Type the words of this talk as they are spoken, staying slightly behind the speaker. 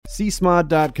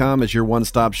CSmod.com is your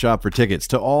one-stop shop for tickets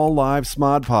to all live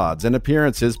Smod Pods and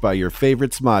appearances by your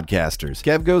favorite Smodcasters.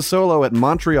 Kev goes solo at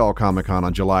Montreal Comic-Con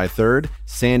on July 3rd,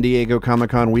 San Diego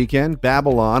Comic-Con weekend,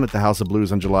 Babylon at the House of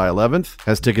Blues on July 11th.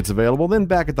 Has tickets available, then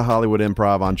back at the Hollywood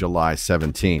Improv on July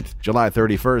 17th. July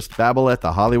 31st, Babel at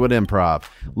the Hollywood Improv.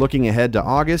 Looking ahead to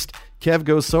August, Kev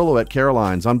goes solo at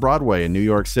Caroline's on Broadway in New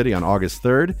York City on August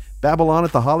 3rd, Babylon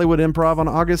at the Hollywood Improv on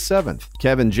August 7th.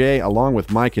 Kev and Jay, along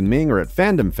with Mike and Ming, are at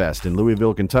Fandom Fest in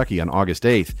Louisville, Kentucky on August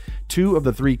 8th. 2 of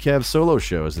the 3 Kev solo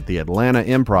shows at the Atlanta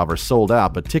Improv are sold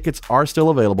out, but tickets are still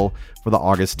available for the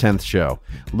August 10th show.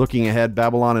 Looking ahead,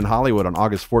 Babylon in Hollywood on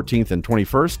August 14th and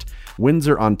 21st.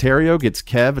 Windsor, Ontario gets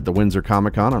Kev at the Windsor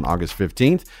Comic Con on August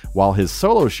 15th, while his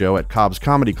solo show at Cobb's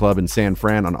Comedy Club in San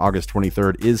Fran on August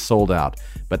 23rd is sold out.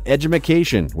 But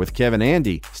Edumacation with Kev and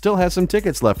Andy still has some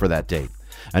tickets left for that date.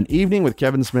 An evening with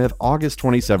Kevin Smith, August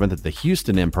 27th at the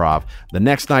Houston Improv, the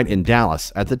next night in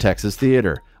Dallas at the Texas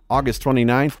Theater. August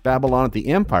 29th, Babylon at the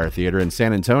Empire Theater in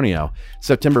San Antonio.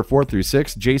 September 4th through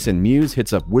 6th, Jason Mewes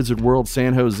hits up Wizard World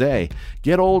San Jose.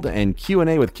 Get Old and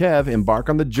Q&A with Kev embark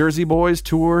on the Jersey Boys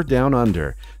Tour Down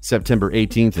Under. September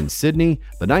 18th in Sydney,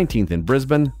 the 19th in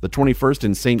Brisbane, the 21st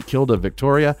in St. Kilda,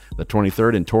 Victoria, the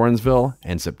 23rd in Torrensville,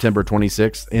 and September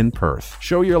 26th in Perth.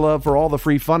 Show your love for all the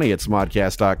free funny at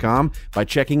Smodcast.com by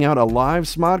checking out a live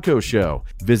Smodco show.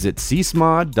 Visit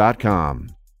csmod.com.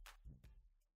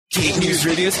 Geek News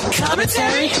Reviews,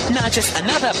 commentary, not just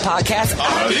another podcast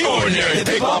on the ordinary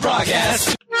Big Ball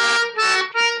Broadcast.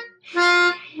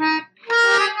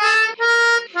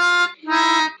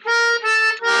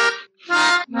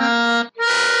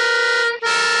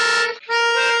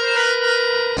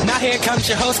 Now here comes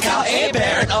your host, Kyle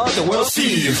Hebert of the World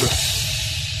Steve.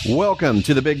 Welcome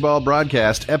to the Big Ball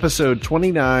Broadcast, episode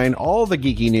 29, all the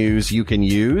geeky news you can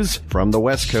use. From the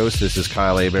West Coast, this is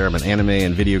Kyle Hebert. I'm an anime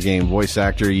and video game voice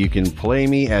actor. You can play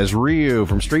me as Ryu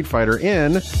from Street Fighter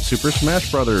in Super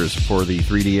Smash Bros. For the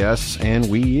 3DS and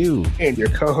Wii U. And your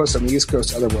co-host on the East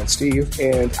Coast, Otherworld Steve.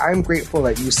 And I'm grateful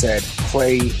that you said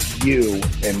play you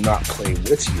and not play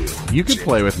with you. You could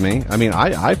play with me. I mean,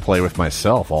 I play with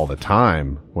myself all the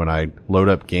time when I load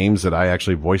up games that I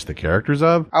actually voice the characters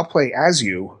of. I'll play as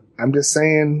you. I'm just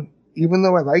saying, even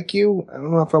though I like you, I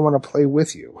don't know if I want to play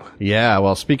with you. Yeah,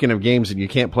 well, speaking of games that you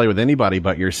can't play with anybody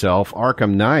but yourself,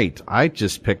 Arkham Knight, I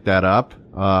just picked that up.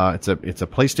 It's a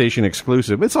PlayStation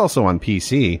exclusive. It's also on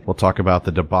PC. We'll talk about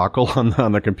the debacle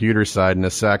on the computer side in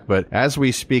a sec, but as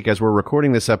we speak, as we're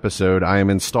recording this episode, I am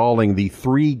installing the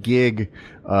 3 gig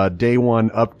day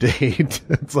one update.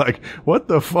 It's like, what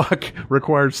the fuck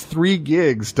requires 3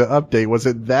 gigs to update? Was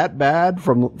it that bad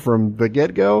from the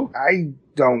get-go? I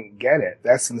don't get it.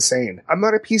 That's insane. I'm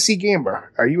not a PC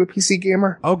gamer. Are you a PC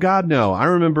gamer? Oh God, no. I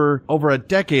remember over a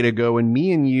decade ago when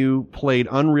me and you played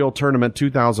Unreal Tournament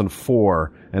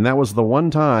 2004, and that was the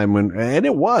one time and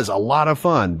it was a lot of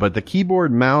fun, but the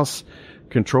keyboard mouse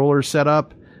controller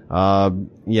setup,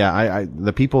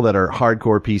 the people that are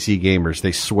hardcore PC gamers,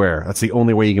 they swear that's the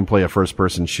only way you can play a first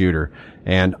person shooter.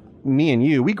 And me and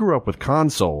you, we grew up with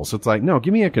consoles. It's like, no,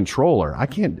 give me a controller.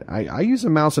 I use a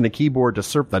mouse and a keyboard to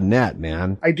surf the net,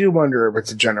 man. I do wonder if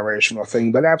it's a generational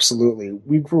thing, but absolutely.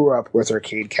 We grew up with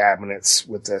arcade cabinets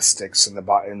with the sticks and the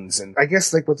buttons. And I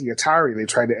guess like with the Atari, they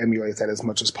tried to emulate that as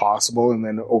much as possible. And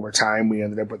then over time, we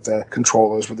ended up with the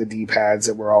controllers with the D-pads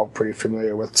that we're all pretty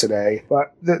familiar with today.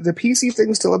 But the PC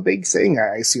thing's still a big thing.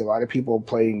 I see a lot of people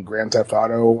playing Grand Theft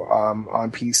Auto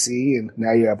on PC, and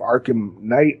now you have Arkham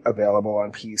Knight available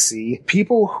on PC.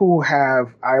 People who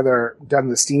have either done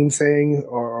the Steam thing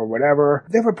or whatever,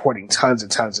 they're reporting tons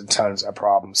and tons and tons of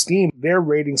problems. Steam, their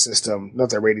rating system,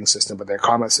 not their rating system, but their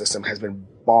comment system has been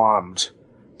bombed.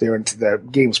 The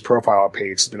game's profile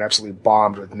page has been absolutely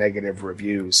bombed with negative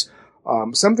reviews.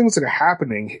 Some things that are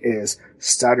happening is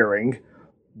stuttering,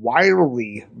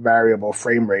 wildly variable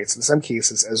frame rates, in some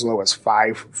cases as low as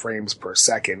 5 frames per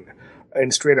second,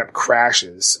 and straight up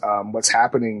crashes. What's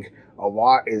happening a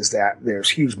lot is that there's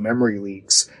huge memory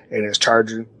leaks, and it's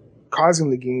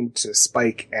causing the game to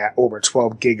spike at over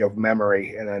 12 gig of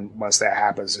memory, and then once that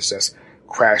happens, it's just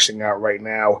crashing out right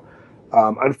now.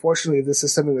 Unfortunately, this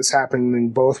is something that's happening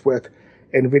both with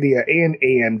NVIDIA and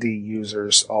AMD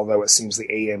users, although it seems the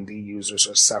AMD users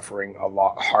are suffering a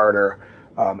lot harder.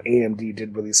 AMD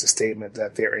did release a statement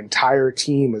that their entire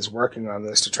team is working on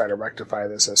this to try to rectify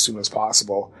this as soon as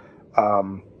possible.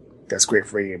 That's great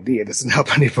for AMD. It doesn't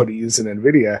help anybody using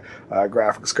NVIDIA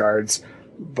graphics cards.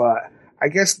 But I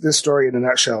guess this story in a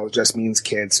nutshell just means,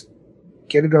 kids,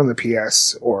 get it on the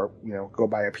PS, or go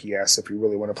buy a PS if you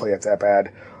really want to play it that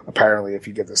bad. Apparently, if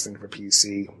you get this thing for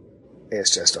PC,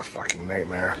 it's just a fucking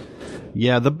nightmare.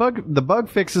 Yeah, the bug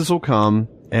fixes will come.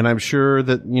 And I'm sure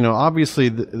that, obviously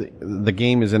the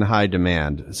game is in high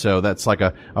demand. So that's like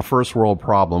a first world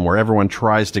problem where everyone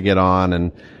tries to get on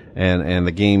and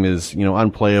the game is,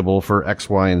 unplayable for X,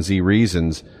 Y, and Z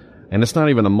reasons. And it's not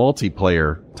even a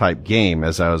multiplayer type game,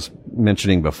 as I was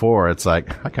mentioning before. It's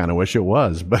like, I kind of wish it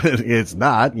was, but it's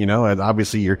not, and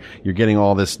obviously you're getting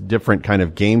all this different kind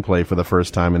of gameplay for the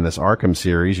first time in this Arkham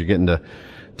series. You're getting to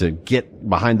get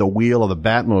behind the wheel of the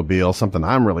Batmobile, something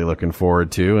I'm really looking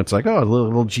forward to. It's like, a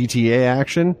little GTA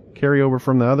action carry over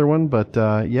from the other one. But,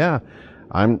 yeah,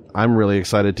 I'm really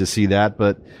excited to see that.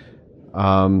 But,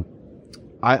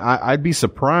 I'd be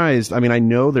surprised. I mean, I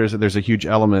know there's a huge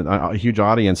element, a huge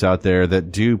audience out there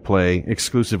that do play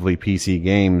exclusively PC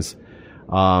games.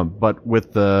 But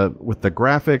with the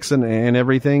graphics and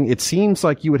everything, it seems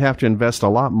like you would have to invest a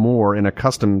lot more in a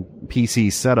custom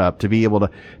PC setup to be able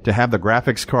to have the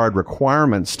graphics card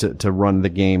requirements to run the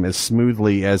game as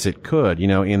smoothly as it could,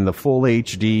 in the full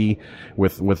HD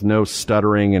with no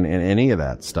stuttering and any of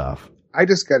that stuff. I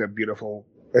just got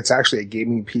it's actually a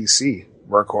gaming PC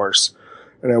workhorse.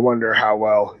 And I wonder how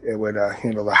well it would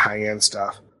handle the high-end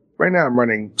stuff. Right now I'm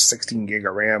running 16 gig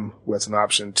of RAM with an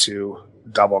option to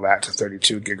double that to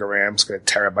 32 gig of RAM. It's got a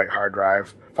terabyte hard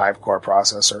drive, 5-core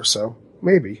processor, so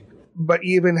maybe. But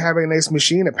even having a nice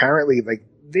machine, apparently,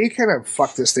 they kind of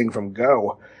fucked this thing from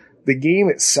go. The game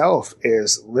itself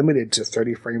is limited to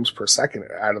 30 frames per second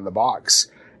out of the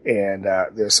box. And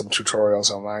there's some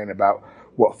tutorials online about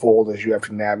what folders you have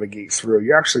to navigate through.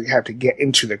 You actually have to get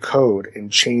into the code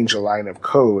and change a line of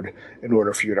code in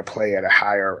order for you to play at a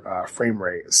higher frame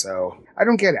rate. So I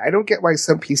don't get it. I don't get why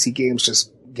some PC games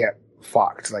just get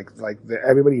fucked.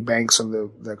 Everybody banks on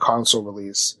the console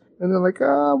release. And they're like,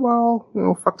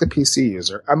 fuck the PC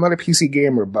user. I'm not a PC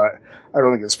gamer, but I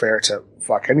don't think it's fair to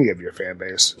fuck any of your fan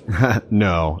base.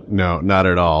 No, not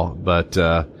at all. But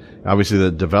obviously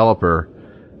the developer,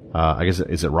 I guess,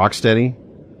 is it Rocksteady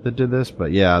that did this?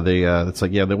 But yeah, they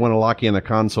want to lock in a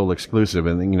console exclusive,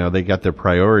 and they got their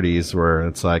priorities where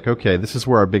it's like, okay, this is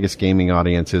where our biggest gaming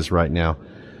audience is right now.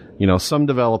 Some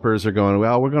developers are going,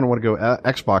 well, we're going to want to go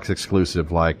Xbox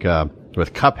exclusive, like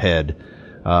with Cuphead,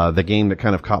 the game that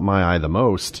kind of caught my eye the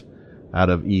most out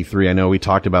of E3. I know we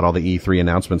talked about all the E3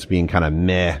 announcements being kind of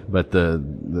meh, but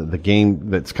the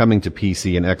game that's coming to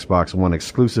PC and Xbox One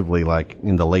exclusively, like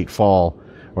in the late fall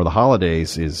or the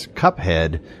holidays, is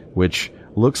Cuphead, which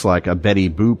looks like a Betty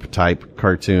Boop type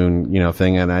cartoon,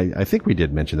 thing. And I think we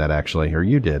did mention that actually, or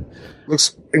you did.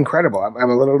 Looks incredible.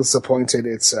 I'm a little disappointed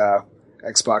it's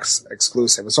Xbox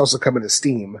exclusive. It's also coming to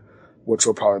Steam, which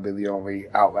will probably be the only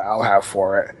outlet I'll have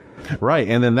for it. Right.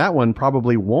 And then that one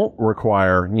probably won't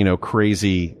require,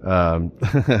 crazy,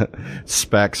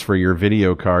 specs for your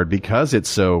video card because it's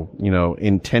so,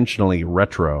 intentionally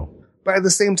retro. But at the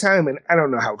same time, and I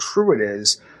don't know how true it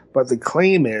is, but the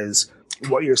claim is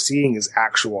what you're seeing is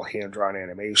actual hand-drawn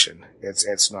animation.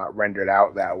 It's not rendered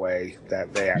out that way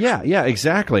that they actually... Yeah,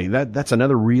 exactly. That's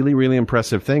another really, really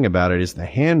impressive thing about it is the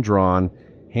hand-drawn,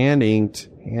 hand-inked,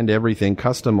 hand everything,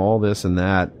 custom all this and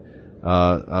that,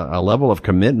 a level of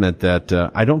commitment that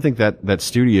I don't think that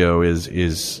studio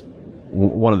is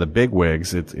one of the big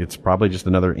wigs. It's probably just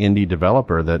another indie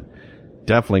developer that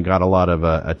definitely got a lot of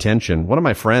attention. One of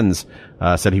my friends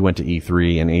said he went to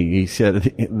E3 and he said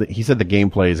the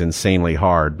gameplay is insanely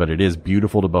hard, but it is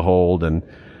beautiful to behold. And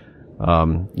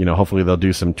hopefully they'll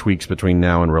do some tweaks between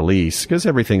now and release because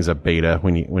everything's a beta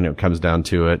when it comes down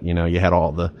to it. You had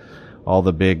all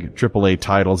the big AAA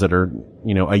titles that are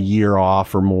a year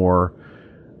off or more.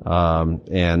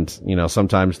 And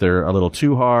sometimes they're a little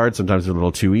too hard, sometimes they're a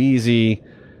little too easy.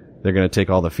 They're going to take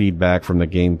all the feedback from the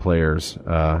game players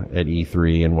at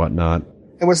E3 and whatnot.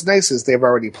 And what's nice is they've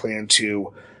already planned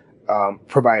to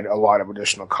provide a lot of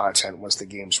additional content once the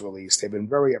game's released. They've been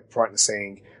very upfront in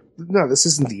saying, no, this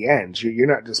isn't the end. You're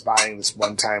not just buying this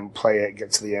one time, play it,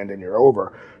 get to the end, and you're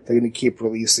over. They're going to keep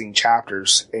releasing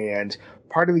chapters. And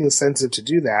part of the incentive to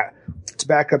do that, to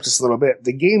back up just a little bit,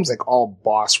 the game's like all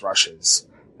boss rushes.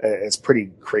 It's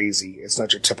pretty crazy. It's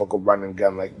not your typical run and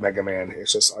gun like Mega Man.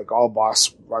 It's just like all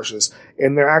boss rushes.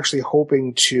 And they're actually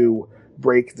hoping to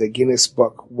break the Guinness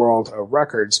Book World of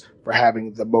Records for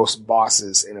having the most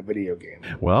bosses in a video game.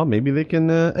 Well, maybe they can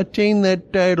attain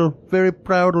that title very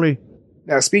proudly.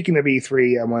 Now, speaking of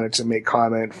E3, I wanted to make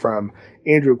comment from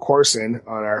Andrew Corson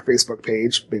on our Facebook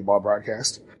page, Big Ball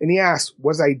Broadcast. And he asked,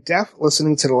 was I deaf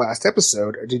listening to the last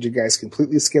episode, or did you guys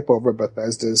completely skip over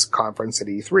Bethesda's conference at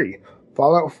E3?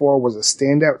 Fallout 4 was a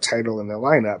standout title in the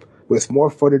lineup, with more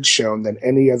footage shown than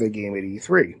any other game at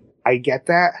E3. I get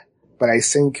that, but I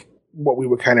think what we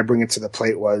were kind of bringing to the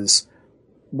plate was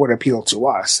what appealed to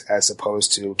us, as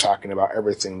opposed to talking about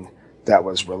everything that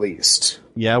was released.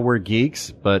 Yeah, we're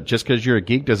geeks, but just because you're a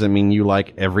geek doesn't mean you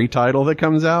like every title that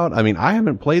comes out. I mean, I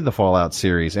haven't played the Fallout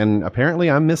series, and apparently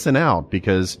I'm missing out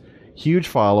because huge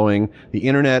following, the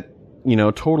internet,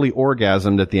 totally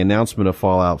orgasmed at the announcement of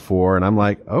Fallout 4, and I'm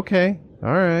like, okay,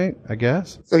 all right, I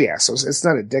guess. So yeah, so it's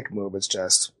not a dick move, it's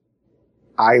just,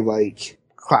 I like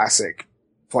classic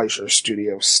Fleischer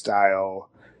Studio style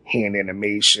hand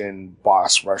animation,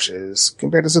 boss rushes,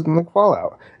 compared to something like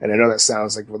Fallout. And I know that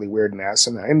sounds like really weird and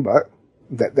asinine, but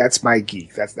that's my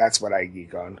geek. That's what I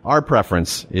geek on. Our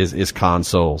preference is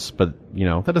consoles, but,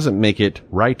 that doesn't make it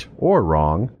right or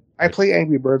wrong. I play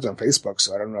Angry Birds on Facebook,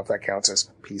 so I don't know if that counts as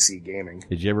PC gaming.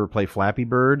 Did you ever play Flappy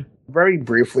Bird? Very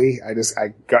briefly. I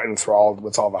got enthralled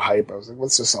with all the hype. I was like,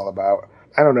 what's this all about?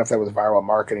 I don't know if that was viral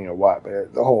marketing or what,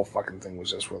 but the whole fucking thing was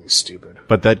just really stupid.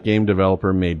 But that game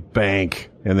developer made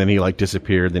bank, and then he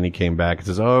disappeared, then he came back and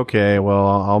says, okay, well,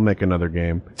 I'll make another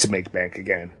game. To make bank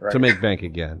again, right? To make bank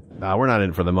again. We're not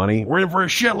in for the money. We're in for a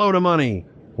shitload of money.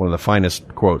 One of the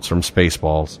finest quotes from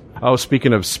Spaceballs. Oh,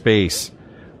 speaking of space,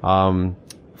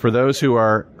 for those who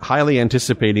are highly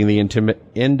anticipating the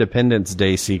Independence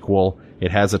Day sequel,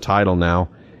 it has a title now,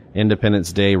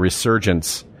 Independence Day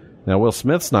Resurgence. Now, Will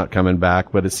Smith's not coming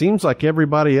back, but it seems like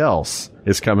everybody else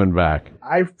is coming back.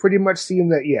 I've pretty much seen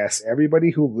that, yes, everybody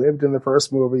who lived in the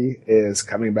first movie is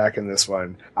coming back in this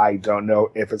one. I don't know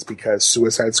if it's because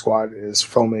Suicide Squad is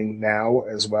filming now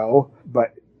as well,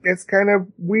 but it's kind of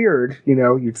weird.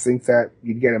 You'd think that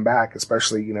you'd get him back,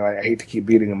 especially, I hate to keep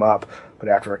beating him up, but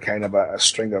after a kind of a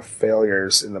string of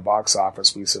failures in the box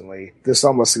office recently, this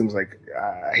almost seems like,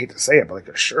 I hate to say it, but like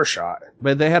a sure shot.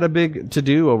 But they had a big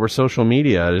to-do over social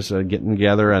media, just getting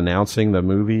together, announcing the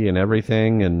movie and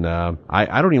everything, and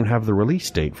I don't even have the release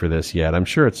date for this yet. I'm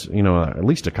sure it's, at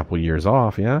least a couple years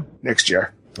off, yeah? Next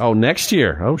year. Oh, next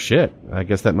year. Oh, shit. I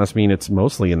guess that must mean it's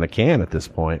mostly in the can at this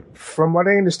point. From what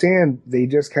I understand, they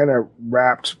just kind of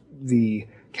wrapped the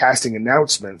casting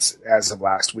announcements as of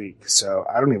last week. So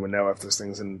I don't even know if this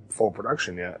thing's in full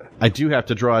production yet. I do have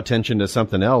to draw attention to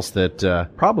something else that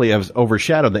probably has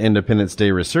overshadowed the Independence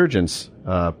Day Resurgence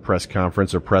press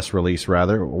conference, or press release,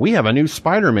 rather. We have a new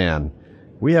Spider-Man.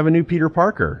 We have a new Peter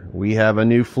Parker. We have a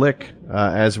new flick,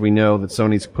 as we know, that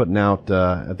Sony's putting out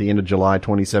at the end of July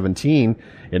 2017.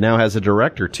 It now has a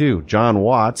director, too, John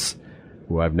Watts,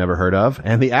 who I've never heard of,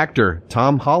 and the actor,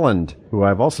 Tom Holland, who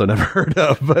I've also never heard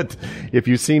of. But if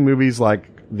you've seen movies like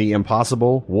The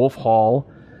Impossible, Wolf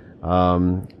Hall,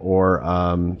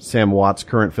 or Sam Watt's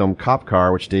current film Cop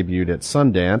Car, which debuted at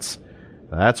Sundance,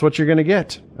 that's what you're going to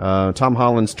get. Tom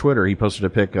Holland's Twitter, he posted a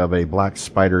pic of a black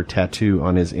spider tattoo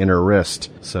on his inner wrist.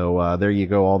 So there you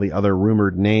go. All the other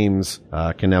rumored names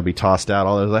can now be tossed out.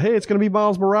 All those like, hey, it's going to be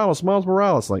Miles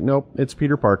Morales. Like, nope, it's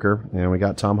Peter Parker. And we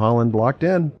got Tom Holland locked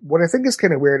in. What I think is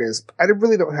kind of weird is I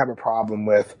really don't have a problem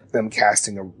with them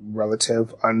casting a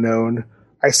relative unknown.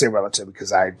 I say relative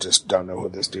because I just don't know who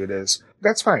this dude is.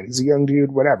 That's fine. He's a young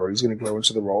dude, whatever. He's going to grow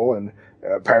into the role, and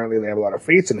apparently they have a lot of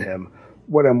faith in him.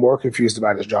 What I'm more confused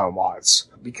about is John Watts,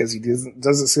 because he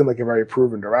doesn't seem like a very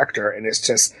proven director, and it's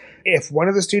just, if one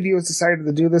of the studios decided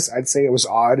to do this, I'd say it was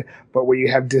odd, but when you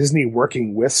have Disney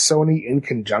working with Sony in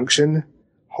conjunction,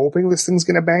 hoping this thing's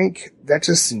gonna bank, that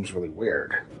just seems really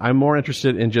weird. I'm more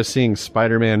interested in just seeing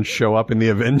Spider-Man show up in the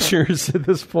Avengers at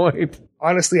this point.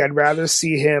 Honestly, I'd rather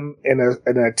see him in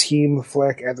a team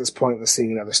flick at this point than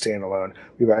seeing another standalone.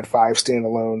 We've had 5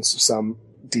 standalones, some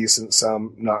decent,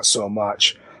 some not so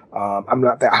much. I'm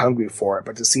not that hungry for it,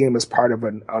 but to see him as part of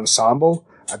an ensemble,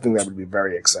 I think that would be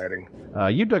very exciting.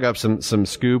 You dug up some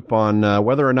scoop on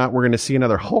whether or not we're going to see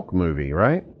another Hulk movie,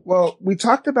 right? Well, we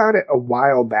talked about it a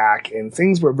while back, and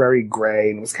things were very gray,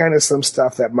 and it was kind of some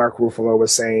stuff that Mark Ruffalo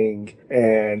was saying,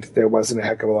 and there wasn't a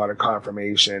heck of a lot of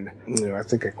confirmation. I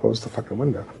think I closed the fucking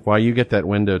window. While you get that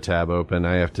window tab open,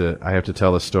 I have to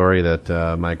tell a story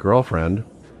that my girlfriend,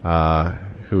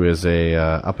 who is a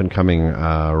up-and-coming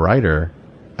writer.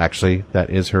 Actually, that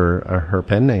is her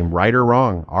pen name. Right or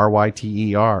Wrong.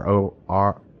 RYTERORONG.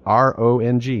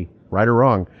 Right or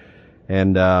Wrong.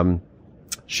 And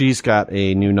she's got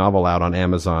a new novel out on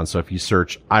Amazon. So if you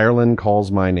search Ireland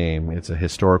Calls My Name, it's a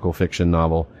historical fiction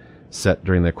novel set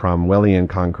during the Cromwellian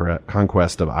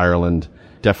conquest of Ireland.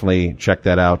 Definitely check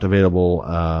that out. Available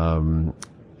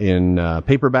in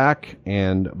paperback.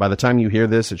 And by the time you hear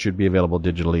this, it should be available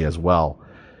digitally as well.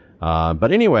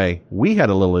 But anyway, we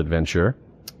had a little adventure,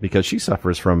 because she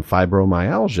suffers from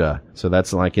fibromyalgia. So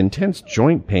that's like intense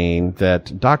joint pain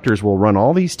that doctors will run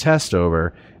all these tests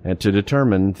over and to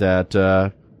determine that,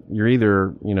 you're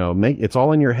either, it's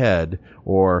all in your head,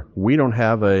 or we don't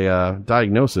have a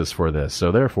diagnosis for this.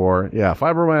 So therefore,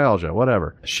 fibromyalgia,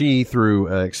 whatever. She, through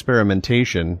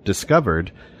experimentation,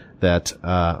 discovered that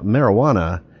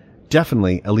marijuana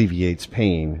definitely alleviates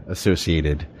pain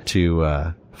associated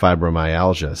to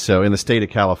fibromyalgia. So in the state of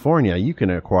California, you can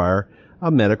acquire a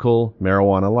medical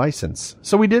marijuana license.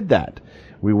 So we did that.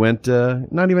 We went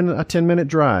not even a 10-minute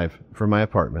drive from my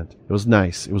apartment. It was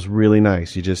nice. It was really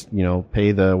nice. You just,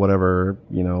 pay the whatever,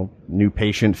 new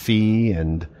patient fee,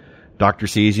 and doctor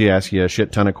sees you, asks you a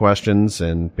shit ton of questions,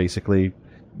 and basically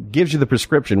gives you the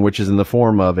prescription, which is in the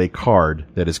form of a card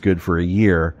that is good for a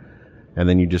year. And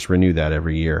then you just renew that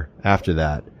every year after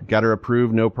that. Got her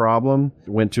approved, no problem.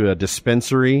 Went to a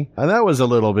dispensary. And that was a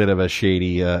little bit of a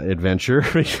shady adventure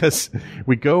because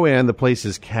we go in, the place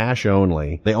is cash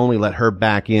only. They only let her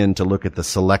back in to look at the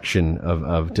selection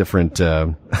of different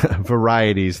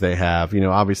varieties they have.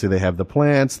 Obviously they have the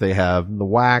plants, they have the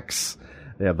wax,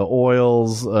 they have the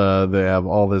oils, they have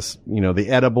all this, the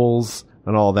edibles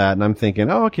and all that. And I'm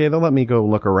thinking, oh, okay, they'll let me go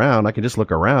look around. I can just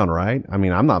look around, right? I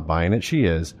mean, I'm not buying it. She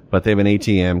is. But they have an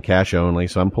ATM, cash only.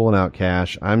 So I'm pulling out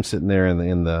cash. I'm sitting there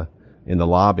in the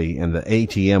lobby, and the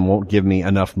ATM won't give me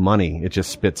enough money. It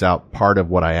just spits out part of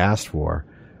what I asked for.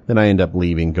 Then I end up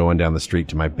leaving, going down the street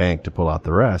to my bank to pull out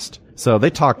the rest. So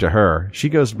they talk to her. She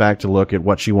goes back to look at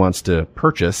what she wants to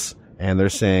purchase. And they're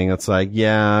saying, it's like,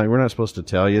 yeah, we're not supposed to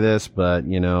tell you this, but,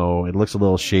 it looks a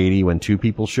little shady when two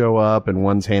people show up and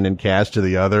one's handing cash to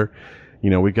the other.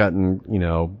 We've gotten,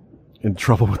 in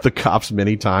trouble with the cops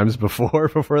many times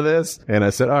before this. And I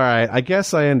said, all right, I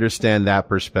guess I understand that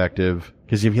perspective.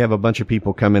 Because if you have a bunch of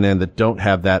people coming in that don't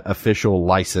have that official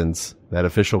license, that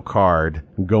official card,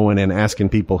 going in asking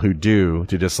people who do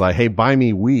to just like, hey, buy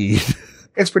me weed.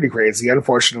 It's pretty crazy.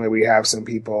 Unfortunately, we have some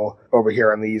people over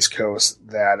here on the East Coast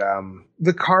that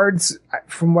the cards,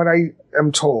 from what I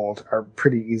am told, are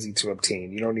pretty easy to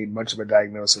obtain. You don't need much of a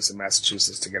diagnosis in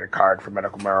Massachusetts to get a card for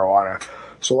medical marijuana.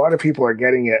 So a lot of people are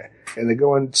getting it, and they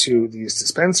go into these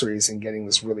dispensaries and getting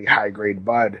this really high-grade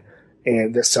bud,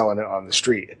 and they're selling it on the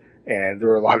street. And there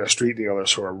are a lot of street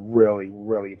dealers who are really,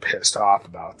 really pissed off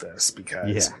about this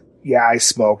because... Yeah, I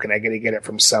smoke and I gotta get it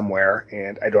from somewhere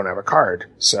and I don't have a card.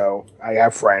 So I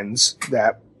have friends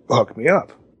that hook me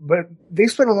up. But they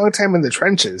spent a long time in the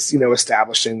trenches,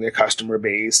 establishing their customer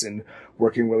base and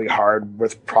working really hard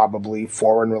with probably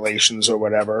foreign relations or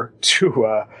whatever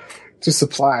to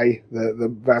supply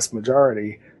the vast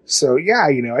majority. So yeah,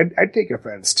 I'd take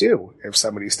offense too if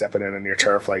somebody's stepping in on your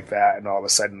turf like that and all of a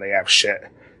sudden they have shit,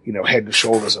 head and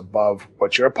shoulders above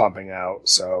what you're pumping out.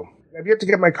 So I've yet to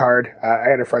get my card. I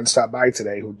had a friend stop by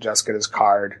today who just got his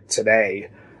card today,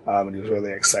 and he was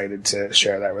really excited to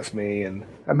share that with me, and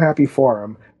I'm happy for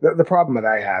him. The problem that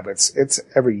I have, it's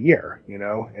every year,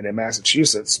 and in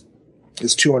Massachusetts,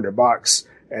 it's $200,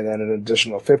 and then an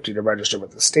additional $50 to register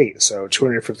with the state, so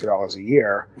 $250 a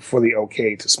year for the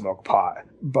okay to smoke pot.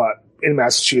 But in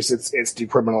Massachusetts, it's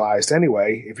decriminalized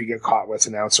anyway if you get caught with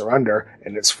an ounce or under,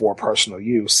 and it's for personal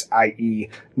use, i.e.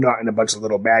 not in a bunch of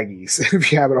little baggies.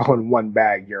 If you have it all in one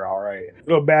bag, you're all right.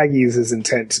 Little baggies is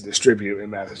intent to distribute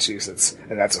in Massachusetts,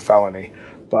 and that's a felony.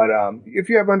 But if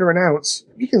you have under an ounce,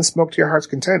 you can smoke to your heart's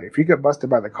content. If you get busted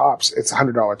by the cops, it's a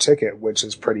 $100 ticket, which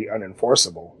is pretty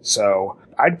unenforceable. So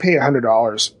I'd pay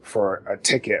 $100 for a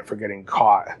ticket for getting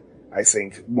caught, I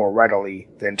think, more readily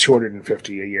than $250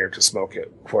 a year to smoke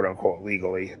it, quote unquote,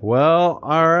 legally. Well,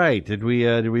 all right. Did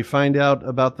we find out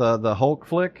about the Hulk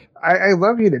flick? I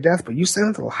love you to death, but you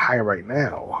sound a little high right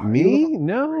now. Me?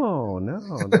 No,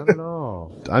 not at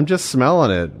all. I'm just smelling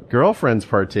it. Girlfriend's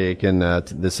partaking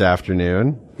this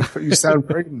afternoon. You sound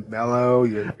pretty mellow.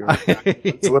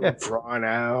 It's a little drawn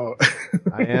out.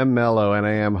 I am mellow and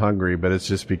I am hungry, but it's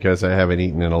just because I haven't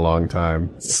eaten in a long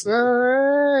time. So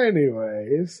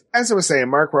anyways, as I was saying,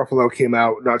 Mark Ruffalo came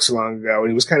out not too long ago,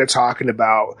 and he was kind of talking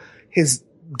about his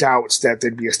doubts that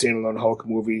there'd be a standalone Hulk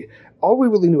movie. All we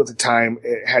really knew at the time,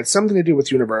 it had something to do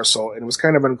with Universal, and it was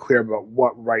kind of unclear about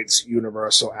what rights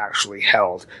Universal actually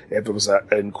held. If it was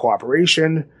in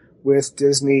cooperation with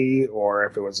Disney, or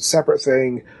if it was a separate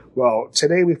thing. Well,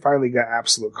 today we finally got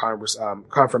absolute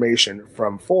confirmation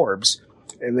from Forbes,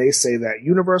 and they say that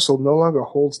Universal no longer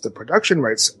holds the production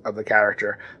rights of the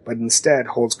character, but instead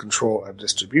holds control of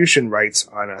distribution rights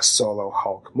on a solo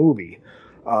Hulk movie.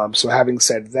 So having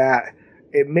said that,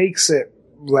 it makes it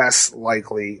less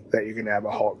likely that you're going to have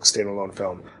a Hulk standalone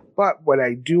film. But what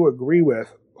I do agree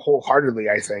with wholeheartedly,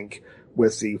 I think,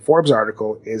 with the Forbes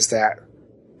article is that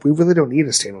we really don't need a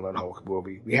standalone Hulk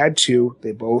movie. We had two.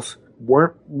 They both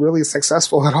weren't really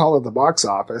successful at all at the box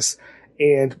office.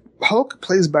 And Hulk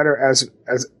plays better as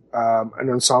an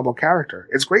ensemble character.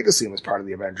 It's great to see him as part of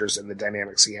the Avengers and the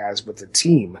dynamics he has with the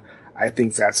team. I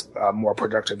think that's a more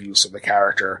productive use of the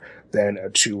character than a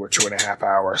 2 or 2.5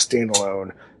 hour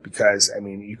standalone, because, I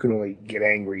mean, you can only get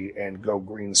angry and go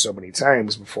green so many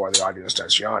times before the audience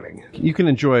starts yawning. You can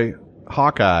enjoy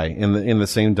Hawkeye in the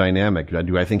same dynamic.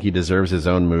 Do I think he deserves his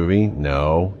own movie?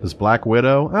 No. Is Black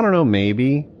Widow? I don't know,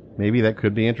 maybe. Maybe that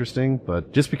could be interesting,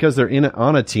 but just because they're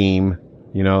on a team,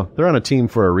 you know, they're on a team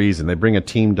for a reason. They bring a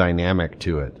team dynamic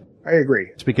to it. I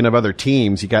agree. Speaking of other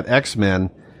teams, you got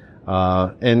X-Men,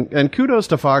 and kudos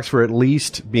to Fox for at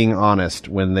least being honest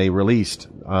when they released,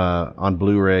 on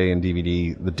Blu-ray and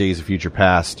DVD, The Days of Future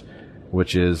Past,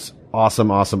 which is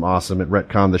awesome. It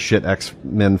retconned the shit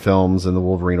X-Men films and the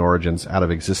Wolverine origins out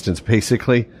of existence,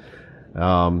 basically.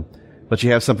 But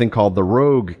you have something called the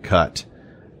Rogue Cut,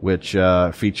 which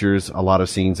features a lot of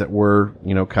scenes that were,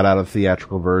 you know, cut out of the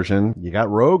theatrical version. You got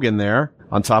Rogue in there.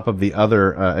 On top of the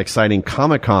other exciting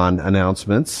Comic-Con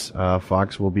announcements,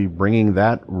 Fox will be bringing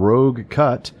that Rogue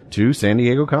Cut to San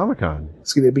Diego Comic-Con.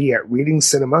 It's going to be at Reading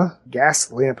Cinema,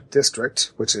 Gas Lamp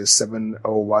District, which is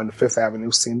 701 Fifth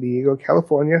Avenue, San Diego,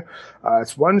 California.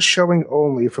 It's one showing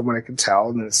only from what I can tell,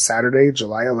 and it's Saturday,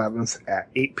 July 11th at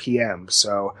 8 p.m.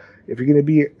 So if you're going to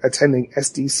be attending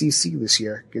SDCC this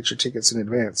year, get your tickets in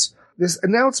advance. This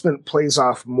announcement plays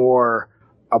off more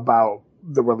about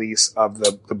the release of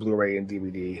the Blu-ray and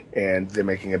DVD, and they're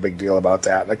making a big deal about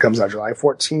that. That comes out July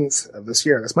 14th of this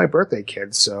year. That's my birthday,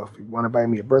 kids, so if you want to buy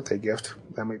me a birthday gift,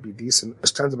 that might be decent.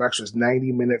 There's tons of extras,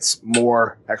 90 minutes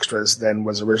more extras than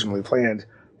was originally planned,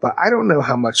 but I don't know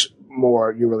how much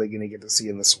more you're really going to get to see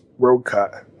in this Rogue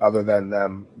Cut other than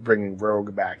them bringing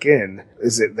Rogue back in.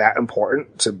 Is it that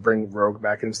important to bring Rogue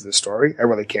back into the story? I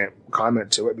really can't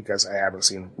comment to it because I haven't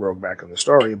seen Rogue back in the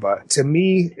story, but to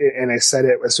me, and I said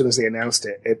it as soon as they announced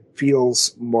it, it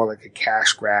feels more like a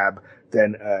cash grab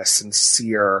than a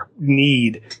sincere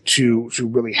need to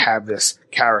really have this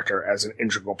character as an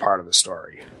integral part of the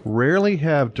story. Rarely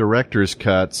have director's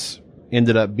cuts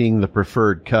ended up being the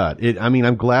preferred cut.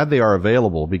 I'm glad they are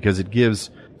available because it gives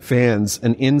fans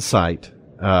an insight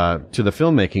to the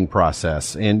filmmaking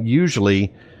process. And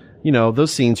usually, you know,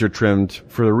 those scenes are trimmed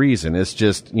for a reason. It's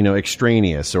just, you know,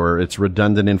 extraneous, or it's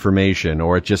redundant information,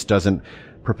 or it just doesn't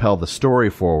propel the story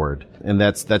forward. And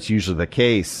that's usually the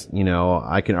case. You know,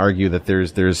 I can argue that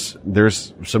there's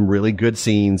some really good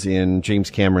scenes in James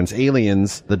Cameron's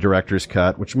Aliens, the director's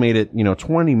cut, which made it, you know,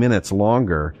 20 minutes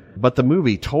longer. But the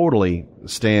movie totally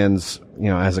stands, you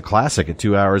know, as a classic at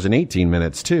 2 hours and 18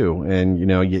 minutes too. And, you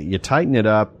know, you tighten it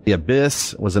up. The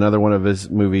Abyss was another one of his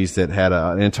movies that had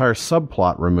an entire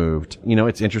subplot removed. You know,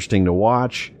 it's interesting to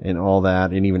watch and all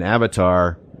that. And even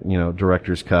Avatar, you know,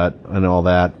 director's cut and all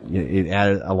that, it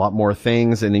added a lot more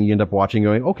things. And then you end up watching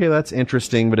going, okay, that's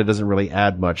interesting, but it doesn't really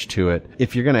add much to it.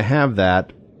 If you're going to have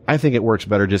that, I think it works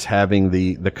better just having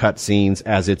the cut scenes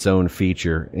as its own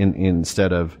feature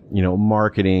instead of, you know,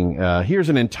 marketing. Here's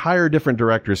an entire different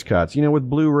director's cuts. You know, with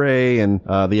Blu-ray and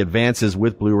the advances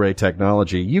with Blu-ray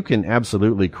technology, you can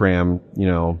absolutely cram, you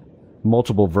know,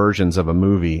 multiple versions of a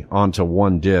movie onto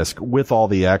one disc with all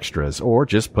the extras, or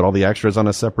just put all the extras on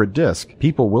a separate disc.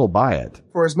 People will buy it.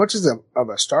 For as much as of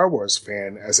a Star Wars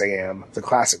fan as I am, the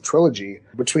classic trilogy,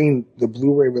 between the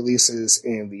Blu-ray releases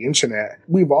and the internet,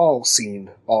 we've all seen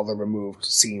all the removed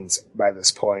scenes by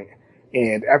this point.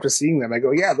 And after seeing them, I go,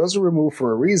 yeah, those are removed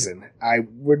for a reason. I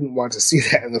wouldn't want to see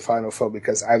that in the final film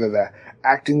because either the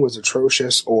acting was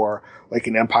atrocious or, like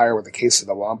in Empire with the Case of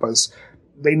the Wampas,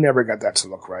 they never got that to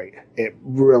look right. It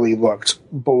really looked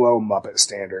below Muppet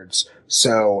standards.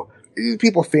 So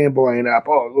people fanboying up,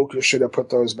 oh, Lucas should have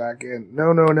put those back in. No.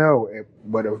 It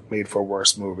would have made for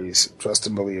worse movies. Trust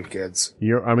and believe, kids.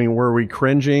 Were we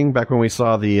cringing back when we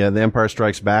saw the Empire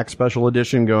Strikes Back special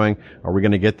edition going, are we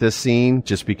going to get this scene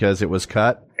just because it was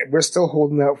cut? We're still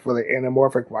holding out for the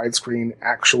anamorphic widescreen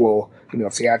actual, you know,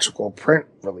 theatrical print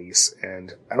release,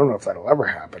 and I don't know if that'll ever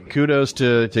happen. Kudos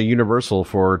to Universal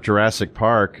for Jurassic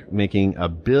Park making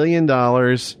 $1 billion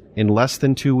in less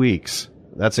than 2 weeks.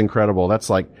 That's incredible.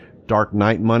 That's like Dark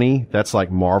Knight money. That's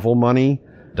like Marvel money.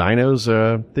 Dinos,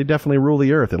 they definitely rule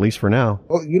the earth, at least for now.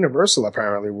 Well, Universal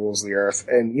apparently rules the earth,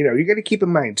 and, you know, you got to keep in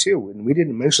mind, too, and we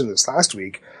didn't mention this last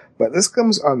week, but this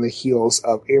comes on the heels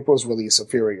of April's release of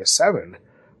Furious 7,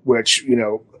 which, you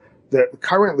know,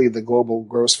 currently the global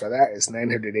gross for that is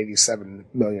 $987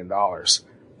 million.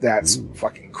 That's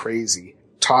fucking crazy.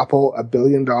 Topple $1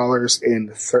 billion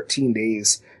in 13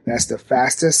 days. That's the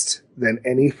fastest than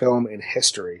any film in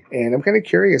history. And I'm kind of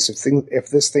curious if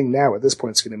this thing now at this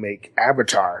point is going to make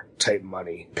Avatar type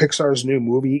money. Pixar's new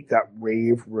movie got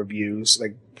rave reviews,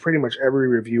 like pretty much every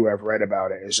review I've read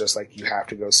about it is just like, you have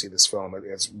to go see this film.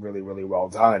 It's really, really well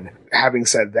done. Having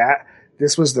said that,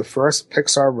 this was the first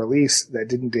Pixar release that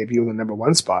didn't debut in the number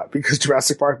 1 spot, because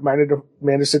Jurassic Park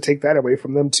managed to take that away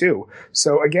from them too.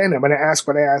 So again, I'm going to ask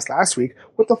what I asked last week.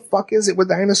 What the fuck is it with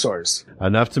dinosaurs?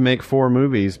 Enough to make 4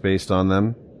 movies based on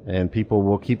them, and people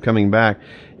will keep coming back.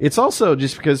 It's also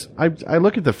just because I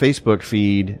look at the Facebook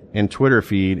feed and Twitter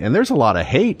feed, and there's a lot of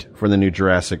hate for the new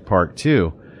Jurassic Park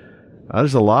too.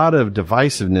 There's a lot of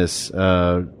divisiveness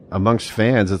amongst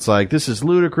fans. It's like, this is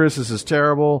ludicrous, this is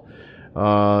terrible.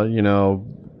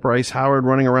 Bryce Howard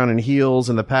running around in heels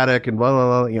in the paddock and blah,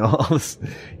 blah, blah, all this,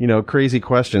 crazy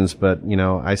questions. But,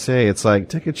 I say it's like,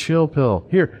 take a chill pill.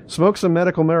 Here, smoke some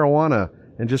medical marijuana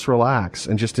and just relax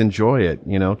and just enjoy it.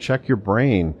 Check your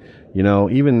brain.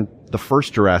 Even the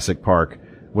first Jurassic Park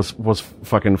was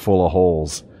fucking full of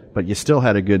holes, but you still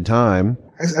had a good time.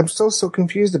 I'm still so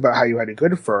confused about how you had a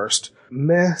good first,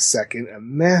 meh second, a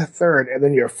meh third, and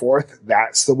then your fourth,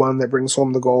 that's the one that brings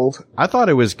home the gold. I thought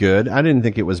it was good. I didn't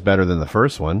think it was better than the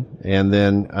first one. And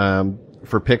then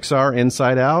for Pixar,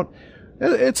 Inside Out,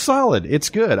 it's solid. It's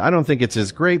good. I don't think it's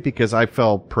as great because I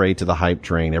fell prey to the hype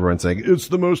train. Everyone's saying, it's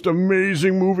the most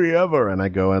amazing movie ever. And I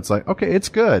go, it's like, okay, it's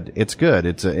good. It's good.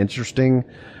 It's an interesting,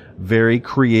 very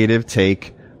creative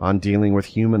take on dealing with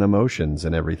human emotions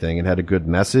and everything. It had a good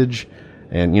message.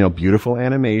 And, beautiful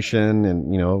animation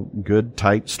and, good,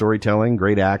 tight storytelling,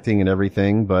 great acting and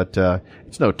everything. But,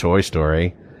 it's no Toy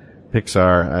Story.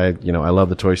 Pixar, I love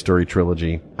the Toy Story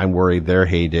trilogy. I'm worried their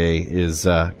heyday is,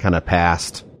 kind of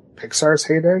past. Pixar's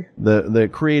heyday? The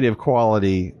creative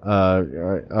quality, of,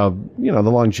 the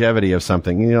longevity of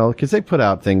something, because they put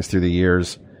out things through the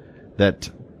years that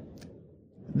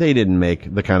they didn't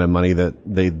make the kind of money that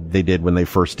they did when they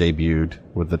first debuted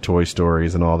with the Toy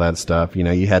Stories and all that stuff.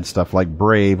 You had stuff like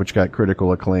Brave, which got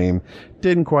critical acclaim,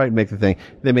 didn't quite make the thing.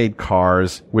 They made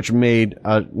Cars, which made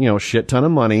a, shit ton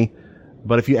of money.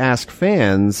 But if you ask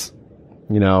fans,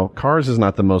 Cars is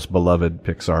not the most beloved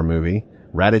Pixar movie.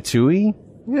 Ratatouille?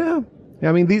 Yeah.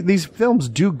 I mean, these films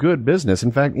do good business.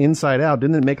 In fact, Inside Out,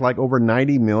 didn't it make like over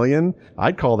 90 million?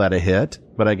 I'd call that a hit.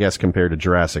 But I guess compared to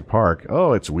Jurassic Park,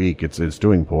 it's weak. It's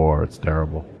doing poor. It's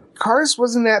terrible. Cars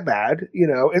wasn't that bad.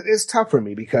 It's tough for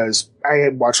me because I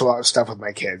watch a lot of stuff with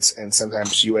my kids, and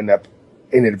sometimes you end up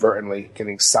inadvertently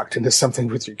getting sucked into something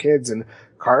with your kids, and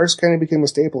Cars kind of became a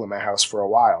staple in my house for a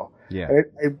while. Yeah. And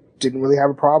I didn't really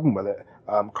have a problem with it.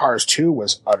 Cars 2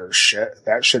 was utter shit.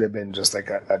 That should have been just like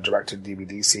a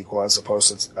direct-to-DVD sequel as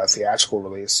opposed to a theatrical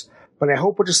release. But I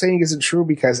hope what you're saying isn't true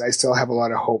because I still have a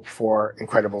lot of hope for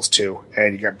Incredibles 2.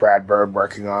 And you got Brad Bird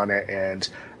working on it, and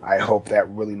I hope that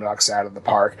really knocks out of the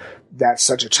park. That's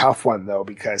such a tough one, though,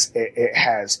 because it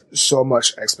has so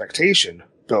much expectation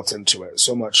built into it,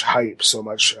 so much hype, so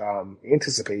much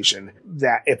anticipation,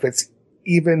 that if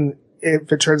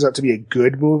it turns out to be a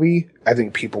good movie, I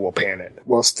think people will pan it.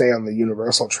 We'll stay on the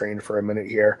Universal train for a minute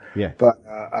here. Yeah. But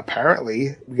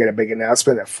apparently, we get a big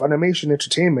announcement that Funimation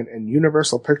Entertainment and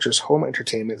Universal Pictures Home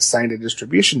Entertainment signed a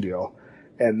distribution deal,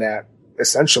 and that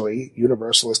essentially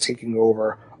Universal is taking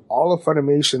over all of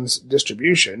Funimation's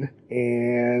distribution.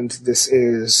 And this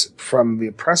is from the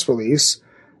press release.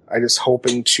 I'm just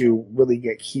hoping to really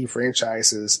get key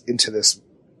franchises into this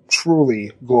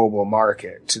truly global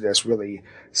market, to just really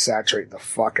saturate the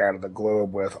fuck out of the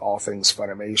globe with all things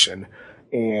Funimation.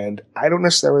 And I don't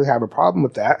necessarily have a problem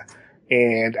with that.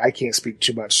 And I can't speak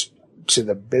too much to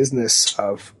the business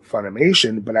of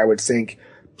Funimation, but I would think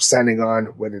signing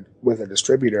on with a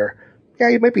distributor, yeah,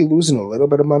 you might be losing a little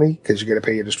bit of money because you're going to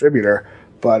pay your distributor,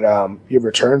 but your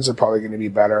returns are probably going to be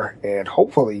better, and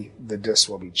hopefully the discs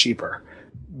will be cheaper.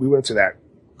 We went through that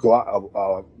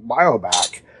a while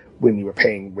back when you were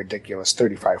paying ridiculous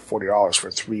 $35, $40 for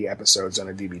 3 episodes on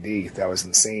a DVD. That was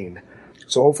insane.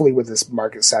 So hopefully with this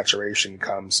market saturation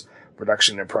comes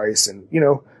reduction in price, and,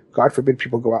 God forbid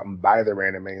people go out and buy their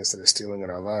anime instead of stealing it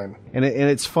online. And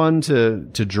it's fun to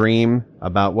dream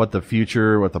about what the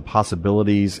future, what the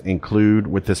possibilities include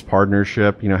with this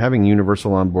partnership. Having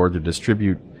Universal on board to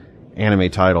distribute anime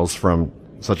titles from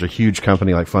such a huge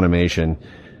company like Funimation.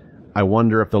 I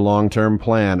wonder if the long-term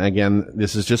plan, again,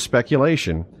 this is just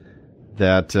speculation,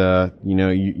 that,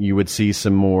 you would see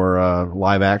some more,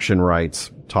 live action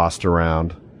rights tossed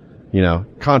around.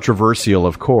 Controversial,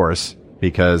 of course,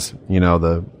 because,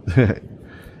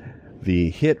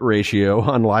 the hit ratio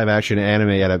on live action anime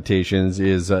adaptations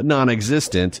is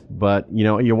non-existent, but,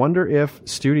 you wonder if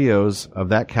studios of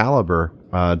that caliber,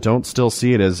 don't still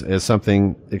see it as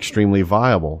something extremely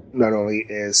viable. Not only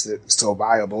is it still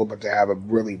viable, but to have a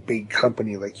really big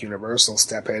company like Universal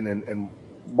step in and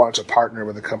want to partner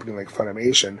with a company like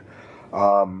Funimation,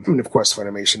 And of course,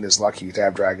 Funimation is lucky to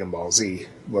have Dragon Ball Z.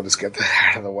 We'll just get that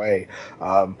out of the way.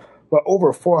 But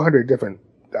over 400 different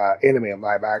anime and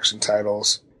live action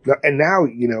titles. And now,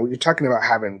 you're talking about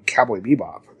having Cowboy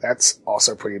Bebop. That's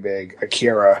also pretty big.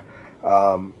 Akira.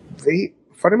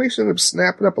 Funimation ended up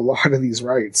snapping up a lot of these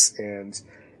rights, and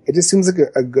it just seems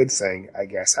like a good thing, I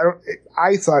guess.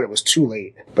 I thought it was too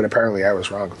late, but apparently I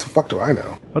was wrong. What the fuck do I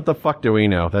know? What the fuck do we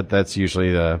know? That's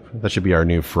usually that should be our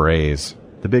new phrase.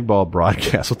 The Big Ball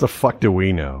Broadcast. What the fuck do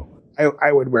we know?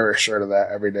 I would wear a shirt of that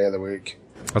every day of the week.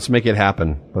 Let's make it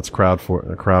happen. Let's crowd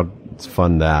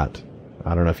fund that.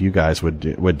 I don't know if you guys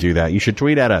would do that. You should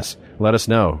tweet at us. Let us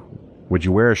know. Would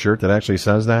you wear a shirt that actually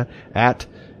says that? At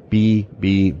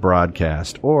BB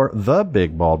Broadcast or the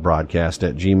Big Ball Broadcast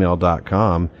at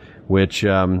gmail.com, which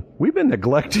we've been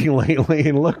neglecting lately.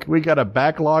 And look, we got a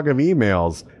backlog of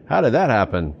emails. How did that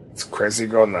happen? It's crazy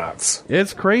go nuts.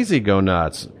 It's crazy go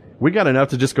nuts. We got enough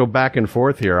to just go back and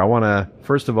forth here. I want to,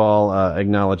 first of all,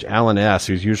 acknowledge Alan S.,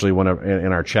 who's usually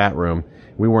in our chat room.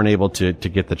 We weren't able to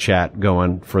get the chat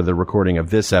going for the recording of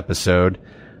this episode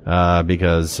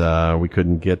because we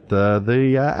couldn't get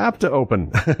the app to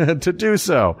open to do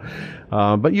so.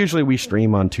 But usually we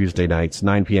stream on Tuesday nights,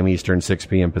 9 p.m. Eastern, 6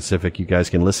 p.m. Pacific. You guys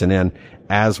can listen in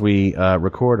as we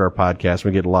record our podcast.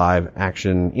 We get live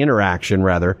interaction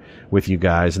with you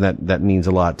guys, and that means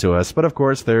a lot to us. But of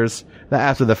course, there's the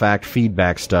after-the-fact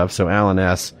feedback stuff. So Alan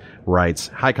S. writes,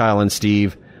 "Hi, Kyle and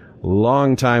Steve.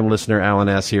 Long-time listener Alan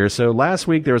S. here. So last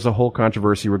week there was a whole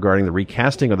controversy regarding the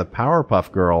recasting of the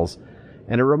Powerpuff Girls,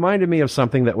 and it reminded me of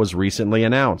something that was recently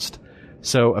announced.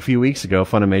 So a few weeks ago,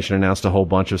 Funimation announced a whole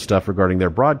bunch of stuff regarding their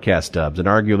broadcast dubs, and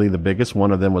arguably the biggest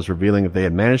one of them was revealing that they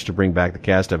had managed to bring back the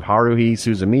cast of Haruhi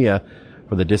Suzumiya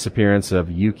for the disappearance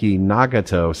of Yuki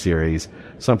Nagato series,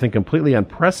 something completely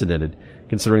unprecedented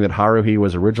considering that Haruhi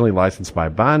was originally licensed by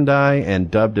Bandai and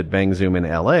dubbed at Bang Zoom in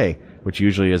LA, which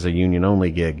usually is a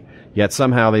union-only gig. Yet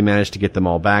somehow they managed to get them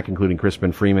all back, including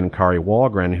Crispin Freeman and Kari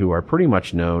Wahlgren, who are pretty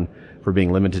much known for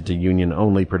being limited to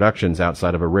union-only productions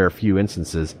outside of a rare few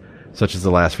instances, such as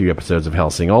the last few episodes of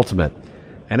Hellsing Ultimate.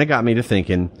 And it got me to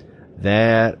thinking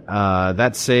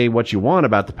that say what you want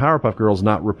about the Powerpuff Girls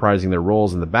not reprising their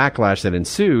roles in the backlash that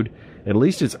ensued, at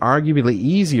least it's arguably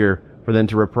easier for them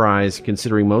to reprise,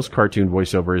 considering most cartoon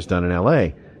voiceover is done in LA.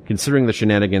 Considering the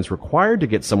shenanigans required to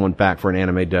get someone back for an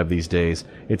anime dub these days,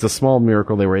 it's a small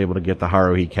miracle they were able to get the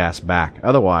Haruhi cast back.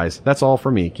 Otherwise, that's all for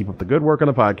me. Keep up the good work on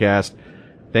the podcast.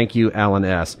 Thank you, Alan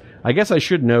S. I guess I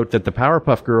should note that the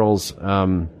Powerpuff Girls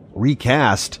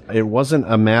recast, it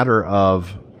wasn't a matter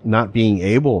of not being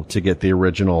able to get the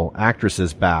original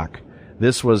actresses back.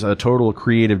 This was a total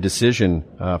creative decision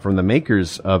from the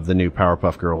makers of the new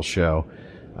Powerpuff Girls show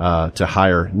to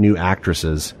hire new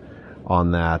actresses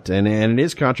on that. And it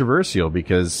is controversial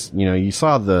because, you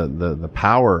saw the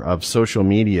power of social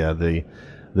media, the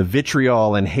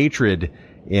vitriol and hatred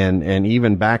and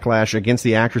even backlash against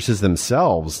the actresses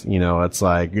themselves. It's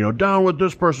like, down with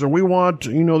this person. We want,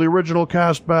 the original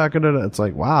cast back. And it's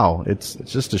like, wow, it's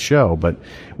just a show. But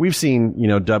we've seen,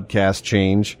 dub cast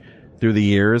change through the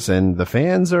years, and the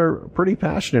fans are pretty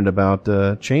passionate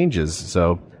about changes.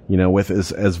 So, with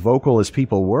as vocal as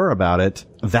people were about it,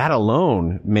 that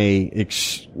alone may,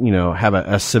 have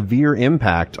a severe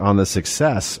impact on the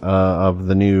success of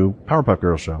the new Powerpuff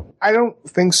Girls show. I don't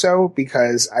think so,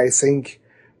 because I think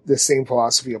the same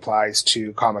philosophy applies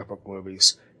to comic book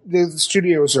movies. The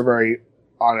studios are very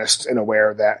honest and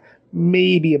aware that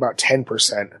maybe about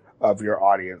 10% of your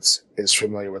audience is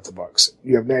familiar with the books.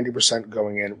 You have 90%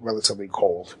 going in relatively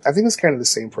cold. I think it's kind of the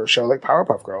same for a show like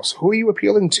Powerpuff Girls. Who are you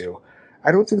appealing to?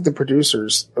 I don't think the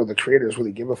producers or the creators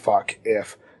really give a fuck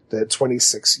if the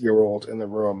 26-year-old in the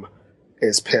room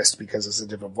is pissed because it's a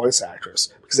different voice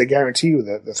actress. Because I guarantee you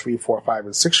that the 3, 4, 5,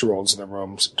 and 6-year-olds in the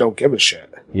rooms don't give a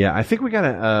shit. Yeah, I think we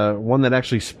got one that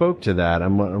actually spoke to that.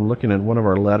 I'm looking at one of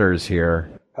our letters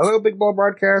here. Hello, Big Ball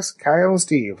Broadcast. Kyle and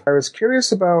Steve. I was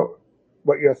curious about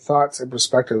what your thoughts and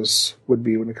perspectives would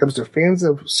be when it comes to fans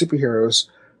of superheroes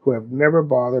who have never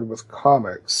bothered with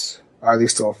comics. Are they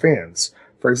still fans?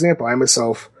 For example, I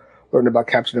myself learned about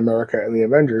Captain America and the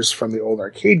Avengers from the old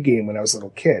arcade game when I was a little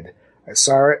kid. I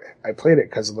saw it, I played it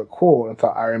because it looked cool, and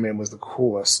thought Iron Man was the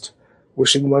coolest,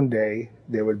 wishing one day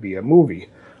there would be a movie.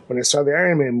 When I saw the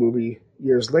Iron Man movie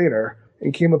years later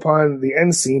and came upon the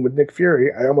end scene with Nick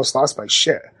Fury, I almost lost my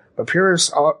shit. But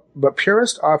purists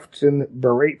often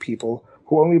berate people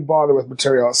who only bother with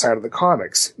material outside of the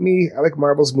comics. Me, I like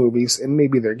Marvel's movies and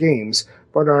maybe their games,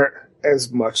 but aren't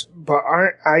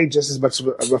I just as much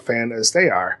of a fan as they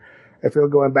are? I feel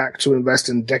going back to invest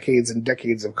in decades and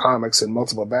decades of comics and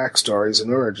multiple backstories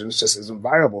and origins just isn't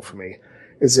viable for me.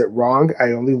 Is it wrong?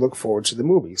 I only look forward to the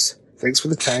movies. Thanks for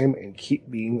the time and keep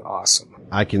being awesome.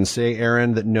 I can say,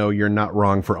 Aaron, that no, you're not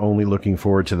wrong for only looking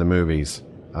forward to the movies.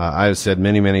 I've said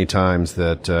many, many times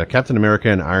that Captain America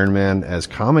and Iron Man as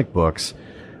comic books,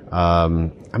 I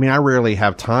mean, I rarely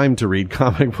have time to read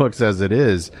comic books as it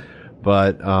is,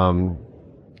 but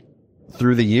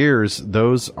through the years,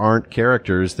 those aren't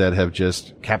characters that have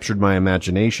just captured my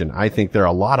imagination. I think they're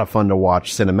a lot of fun to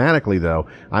watch cinematically, though.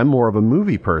 I'm more of a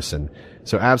movie person.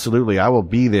 So absolutely, I will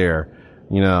be there.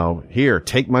 You know, here,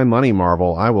 take my money,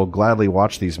 Marvel. I will gladly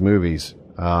watch these movies.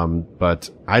 But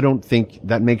I don't think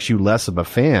that makes you less of a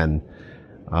fan.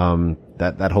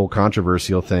 That whole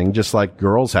controversial thing, just like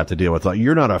girls have to deal with. Like,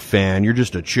 you're not a fan. You're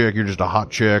just a chick. You're just a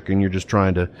hot chick, and you're just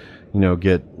trying to,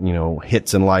 get,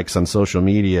 hits and likes on social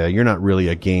media. You're not really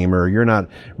a gamer. You're not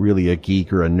really a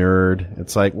geek or a nerd.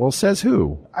 It's like, well, says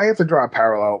who? I have to draw a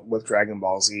parallel with Dragon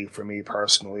Ball Z for me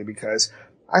personally because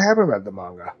I haven't read the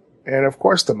manga. And of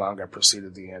course the manga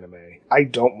preceded the anime. I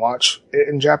don't watch it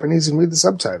in Japanese and read the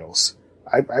subtitles.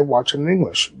 I watch it in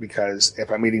English because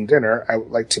if I'm eating dinner, I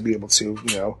would like to be able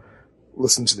to,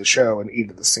 listen to the show and eat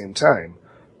at the same time.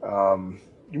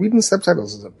 Reading the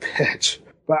subtitles is a bitch.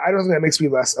 But I don't think that makes me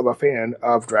less of a fan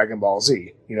of Dragon Ball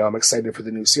Z. I'm excited for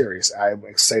the new series. I'm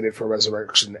excited for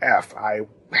Resurrection F. I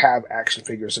have action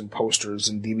figures and posters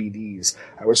and DVDs.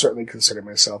 I would certainly consider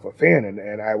myself a fan,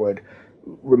 and I would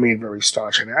remain very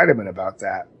staunch and adamant about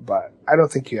that. But I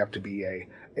don't think you have to be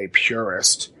a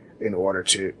purist in order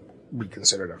to be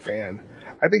considered a fan.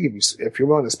 I think if you're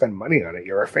willing to spend money on it,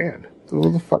 you're a fan.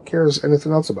 Who the fuck cares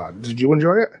anything else about it? Did you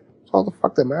enjoy it? It's all the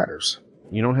fuck that matters.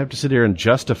 You don't have to sit here and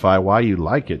justify why you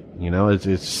like it. It's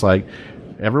just like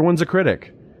everyone's a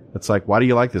critic. It's like, why do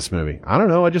you like this movie? I don't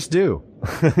know. I just do.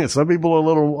 Some people are a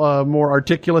little more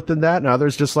articulate than that, and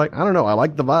others just like, I don't know. I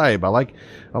like the vibe. I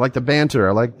like the banter.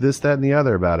 I like this, that, and the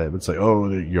other about it. It's like,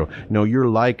 your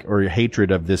like or your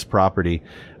hatred of this property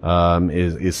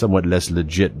is somewhat less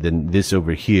legit than this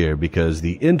over here because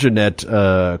the internet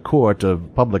court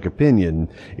of public opinion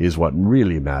is what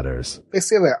really matters. They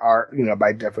say that art,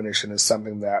 by definition, is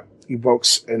something that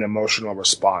evokes an emotional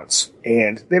response,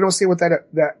 and they don't say what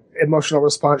that emotional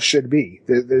response should be.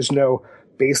 There's no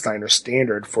baseline or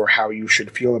standard for how you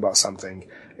should feel about something.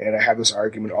 And I have this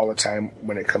argument all the time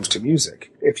when it comes to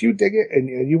music. If you dig it and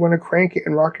you want to crank it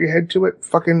and rock your head to it,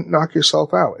 fucking knock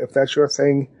yourself out. If that's your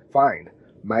thing, fine.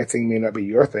 My thing may not be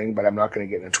your thing, but I'm not going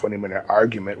to get in a 20-minute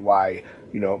argument why,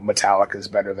 Metallica is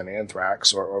better than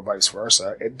Anthrax or vice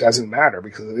versa. It doesn't matter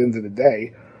because at the end of the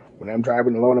day, when I'm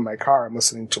driving alone in my car, I'm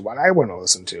listening to what I want to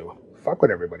listen to. Fuck with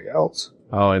everybody else.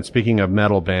 Oh, and speaking of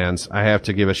metal bands, I have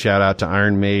to give a shout out to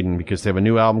Iron Maiden because they have a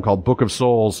new album called Book of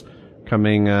Souls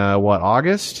coming,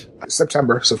 August?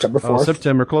 September 4th. Oh,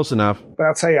 September, close enough. But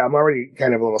I'll tell you, I'm already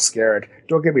kind of a little scared.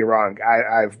 Don't get me wrong,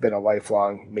 I've been a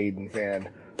lifelong Maiden fan,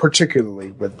 particularly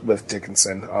with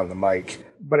Dickinson on the mic.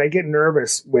 But I get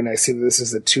nervous when I see that this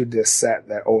is a 2-disc set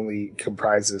that only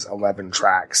comprises 11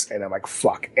 tracks, and I'm like,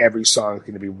 fuck, every song is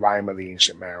going to be Rime of the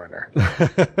Ancient Mariner.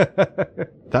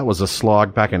 That was a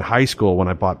slog back in high school when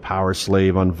I bought Power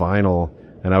Slave on vinyl,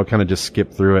 and I would kind of just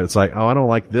skip through it. It's like, oh, I don't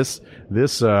like this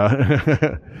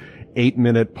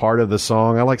 8-minute part of the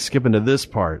song. I like skipping to this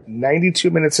part.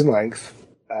 92 minutes in length.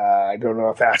 I don't know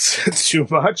if that's too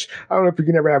much. I don't know if you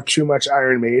can ever have too much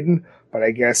Iron Maiden, but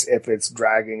I guess if it's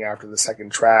dragging after the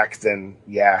second track, then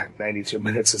yeah, 92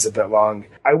 minutes is a bit long.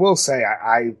 I will say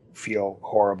I feel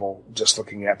horrible just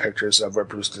looking at pictures of what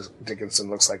Bruce Dickinson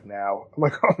looks like now. I'm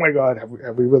like, oh my God,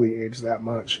 have we really aged that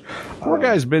much? Poor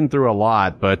guy's been through a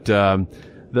lot, but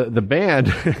the band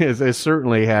has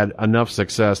certainly had enough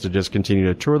success to just continue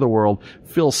to tour the world,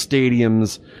 fill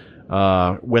stadiums,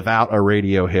 without a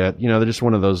radio hit. They're just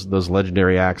one of those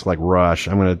legendary acts like Rush.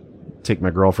 I'm going to take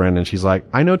my girlfriend and she's like,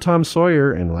 I know Tom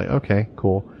Sawyer. And like, okay,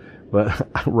 cool. But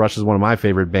Rush is one of my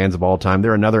favorite bands of all time.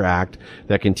 They're another act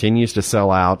that continues to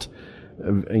sell out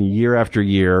year after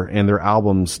year, and their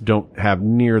albums don't have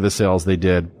near the sales they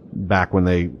did back when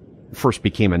they first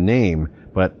became a name.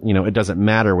 But, it doesn't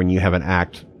matter when you have an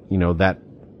act, that,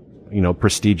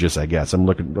 prestigious, I guess. I'm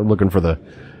looking for the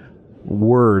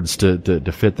words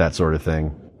to fit that sort of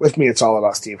thing. With me, it's all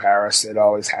about Steve Harris. It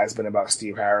always has been about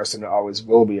Steve Harris, and it always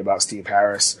will be about Steve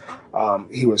Harris.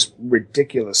 He was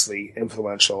ridiculously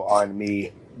influential on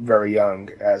me very young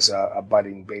as a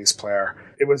budding bass player.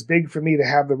 It was big for me to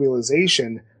have the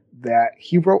realization that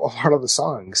he wrote a lot of the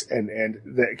songs, and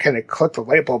that kind of clicked the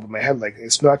light bulb in my head. Like,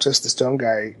 it's not just the stone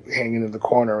guy hanging in the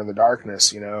corner in the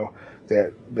darkness,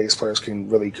 that bass players can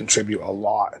really contribute a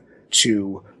lot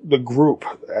to the group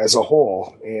as a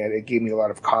whole, and it gave me a lot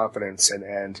of confidence,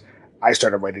 and I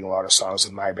started writing a lot of songs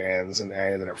with my bands, and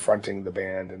I ended up fronting the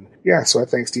band. And yeah, so I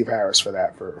thank Steve Harris for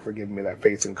that, for giving me that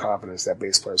faith and confidence that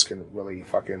bass players can really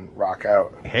fucking rock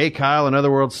out. Hey, Kyle, in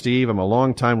Otherworld Steve. I'm a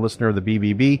longtime listener of the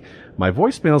BBB. My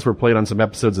voicemails were played on some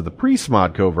episodes of the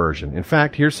pre-Smodco version. In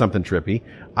fact, here's something trippy.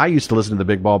 I used to listen to the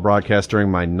Big Ball broadcast during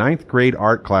my 9th grade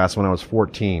art class when I was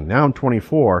 14. Now I'm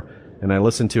 24, and I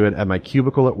listen to it at my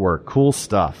cubicle at work. Cool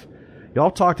stuff.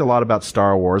 Y'all talked a lot about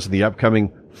Star Wars and the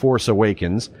upcoming Force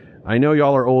Awakens. I know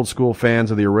y'all are old school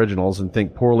fans of the originals and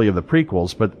think poorly of the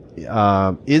prequels, but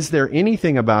is there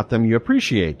anything about them you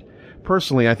appreciate?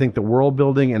 Personally, I think the world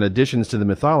building and additions to the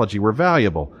mythology were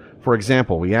valuable. For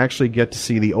example, we actually get to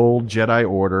see the old Jedi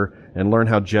Order and learn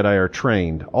how Jedi are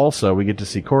trained. Also, we get to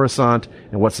see Coruscant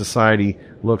and what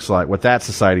that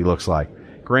society looks like.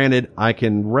 Granted, I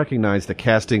can recognize the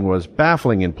casting was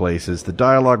baffling in places, the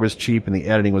dialogue was cheap, and the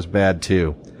editing was bad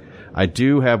too. I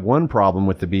do have one problem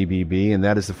with the BBB, and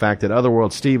that is the fact that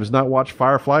Otherworld Steve has not watched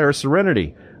Firefly or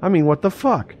Serenity. I mean, what the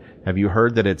fuck? Have you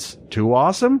heard that it's too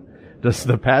awesome? Does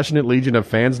the passionate legion of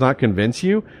fans not convince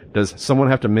you? Does someone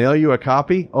have to mail you a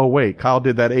copy? Oh wait, Kyle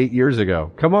did that 8 years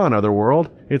ago. Come on, Otherworld.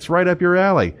 It's right up your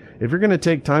alley. If you're going to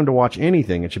take time to watch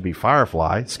anything, it should be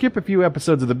Firefly. Skip a few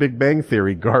episodes of the Big Bang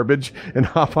Theory garbage and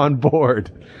hop on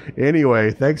board.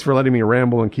 Anyway, thanks for letting me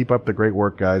ramble and keep up the great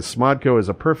work, guys. Smodco is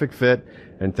a perfect fit,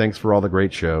 and thanks for all the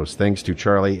great shows. Thanks to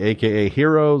Charlie, a.k.a.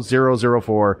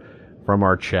 Hero004, from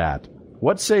our chat.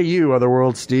 What say you,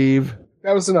 Otherworld Steve?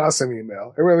 That was an awesome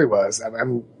email. It really was.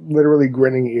 I'm literally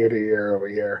grinning ear to ear over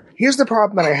here. Here's the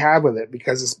problem that I have with it,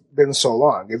 because it's been so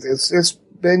long. It's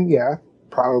been,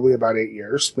 probably about 8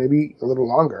 years, maybe a little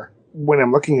longer. When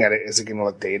I'm looking at it, is it going to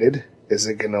look dated? Is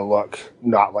it going to look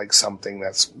not like something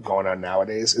that's going on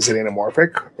nowadays? Is it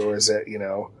anamorphic, or is it,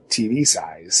 TV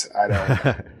size? I don't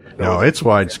know. No, it's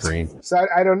widescreen. So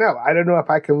I don't know. I don't know if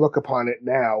I can look upon it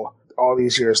now, all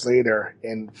these years later,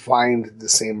 and find the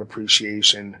same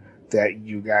appreciation that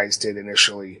you guys did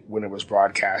initially when it was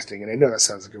broadcasting. And I know that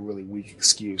sounds like a really weak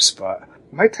excuse, but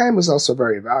my time is also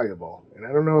very valuable. And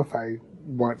I don't know if I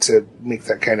want to make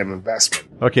that kind of investment.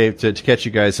 Okay, to catch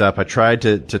you guys up, I tried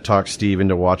to talk Steve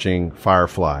into watching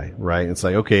Firefly, right? It's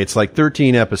like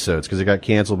 13 episodes because it got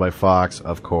canceled by Fox,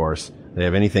 of course. They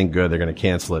have anything good, they're going to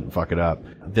cancel it and fuck it up.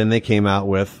 Then they came out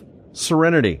with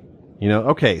Serenity.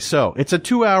 Okay, so it's a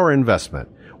 2-hour investment.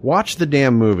 Watch the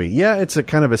damn movie. Yeah, it's a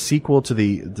kind of a sequel to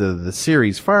the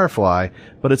series Firefly,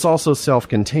 but it's also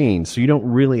self-contained, so you don't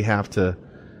really have to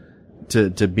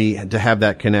have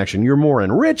that connection. You're more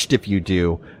enriched if you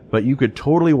do, but you could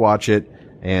totally watch it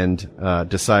and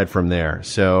decide from there.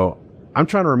 So I'm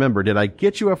trying to remember, did I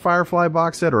get you a Firefly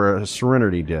box set or a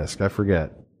Serenity disc? I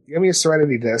forget. You gave me a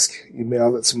Serenity disc. You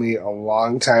mailed it to me a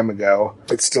long time ago.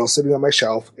 It's still sitting on my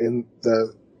shelf in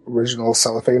the original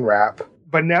cellophane wrap.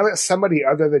 But now that somebody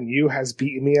other than you has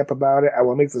beaten me up about it, I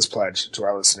will make this pledge to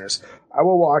our listeners. I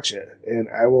will watch it, and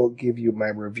I will give you my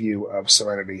review of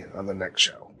Serenity on the next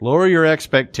show. Lower your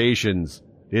expectations.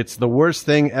 It's the worst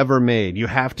thing ever made. You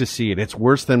have to see it. It's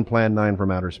worse than Plan 9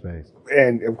 from Outer Space.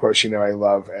 And, of course, I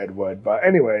love Ed Wood. But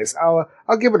anyways, I'll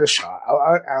give it a shot.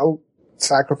 I'll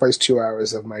sacrifice 2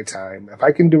 hours of my time. If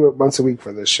I can do it once a week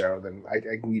for this show, then I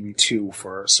can give you 2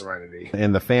 for Serenity.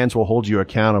 And the fans will hold you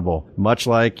accountable. Much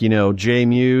like, Jay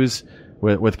Muse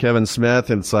with Kevin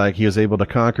Smith. And it's like he was able to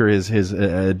conquer his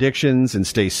addictions and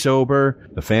stay sober.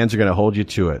 The fans are going to hold you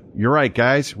to it. You're right,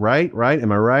 guys. Right?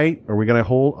 Am I right? Are we going to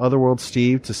hold Otherworld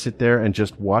Steve to sit there and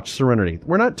just watch Serenity?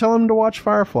 We're not telling him to watch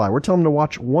Firefly. We're telling him to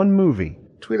watch one movie.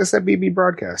 Tweet us at BB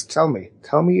Broadcast. Tell me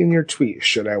in your tweet,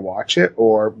 should I watch it,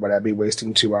 or would I be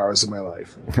wasting 2 hours of my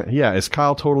life? Yeah, is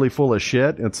Kyle totally full of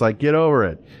shit? It's like, get over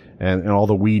it. And all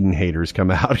the Whedon haters come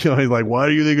out. He's like, why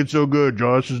do you think it's so good?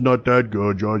 Josh is not that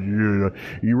good. Josh,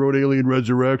 you wrote Alien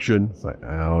Resurrection. It's like,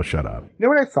 oh, shut up. You know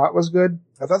what I thought was good?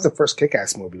 I thought the first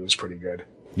Kick-Ass movie was pretty good.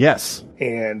 Yes.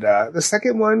 And the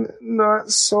second one, not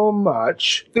so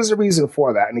much. There's a reason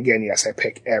for that. And again, yes, I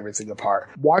pick everything apart.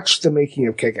 Watch the making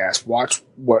of Kick-Ass. Watch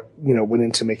what, went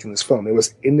into making this film. It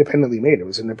was independently made. It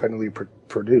was independently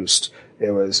produced.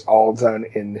 It was all done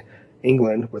in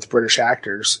England with British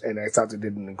actors. And I thought they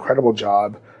did an incredible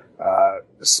job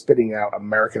spitting out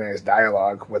Americanized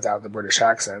dialogue without the British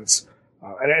accents.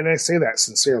 And I say that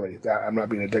sincerely. That I'm not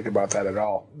being a dick about that at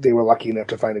all. They were lucky enough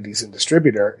to find a decent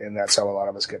distributor, and that's how a lot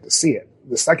of us get to see it.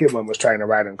 The second one was trying to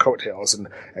ride on coattails, and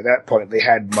at that point, they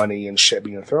had money and shit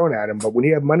being thrown at them. But when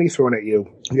you have money thrown at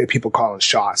you, you get people calling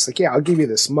shots. Like, yeah, I'll give you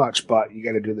this much, but you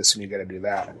got to do this and you got to do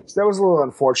that. So that was a little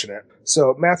unfortunate.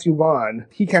 So Matthew Vaughn,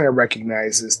 he kind of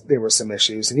recognizes there were some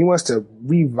issues, and he wants to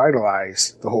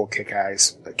revitalize the whole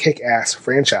Kick-Ass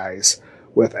franchise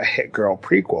with a Hit Girl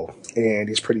prequel, and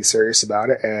he's pretty serious about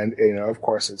it. And, of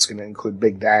course, it's going to include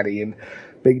Big Daddy. And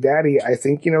Big Daddy, I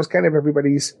think, is kind of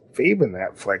everybody's fave in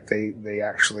that flick. They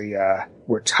actually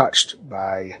were touched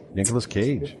by Nicolas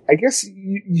Cage. I guess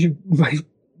you might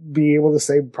be able to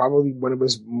say probably one of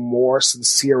his more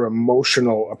sincere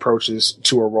emotional approaches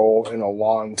to a role in a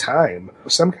long time.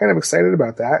 So I'm kind of excited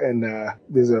about that. And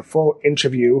there's a full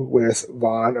interview with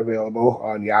Vaughn available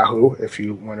on Yahoo if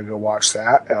you want to go watch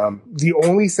that. The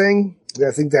only thing that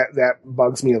I think that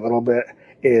bugs me a little bit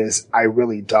is I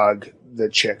really dug the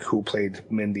chick who played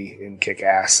Mindy in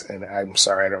Kick-Ass, and I'm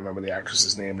sorry, I don't remember the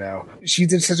actress's name now. She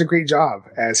did such a great job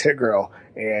as Hit Girl,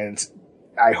 and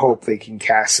I hope they can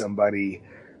cast somebody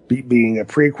being a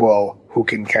prequel who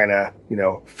can kind of,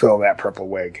 fill that purple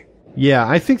wig. Yeah,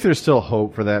 I think there's still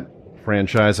hope for that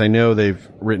franchise. I know they've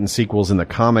written sequels in the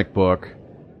comic book,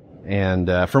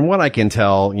 and from what I can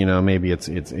tell, maybe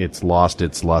it's lost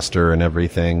its luster and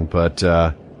everything, but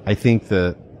I think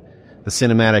the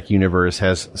cinematic universe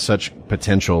has such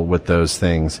potential with those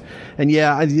things. And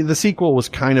yeah, the sequel was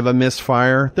kind of a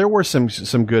misfire. There were some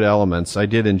good elements. I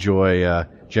did enjoy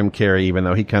Jim Carrey, even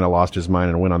though he kind of lost his mind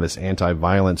and went on this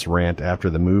anti-violence rant after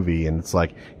the movie, and it's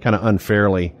like kind of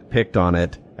unfairly picked on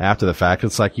it after the fact.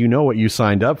 It's like, what you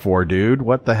signed up for, dude.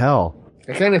 What the hell?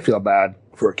 I kind of feel bad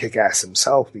for Kick-Ass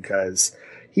himself because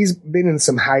he's been in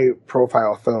some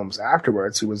high-profile films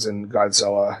afterwards. He was in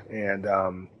Godzilla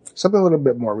and something a little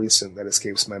bit more recent that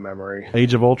escapes my memory.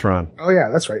 Age of Ultron. Oh, yeah,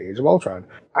 that's right. Age of Ultron.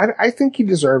 I think he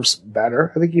deserves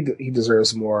better. I think he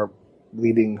deserves more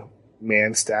leading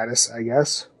man status, I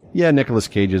guess. Yeah, Nicolas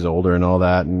Cage is older and all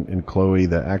that, and Chloe,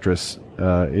 the actress,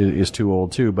 is too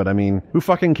old too. But I mean, who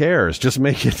fucking cares? Just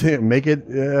make it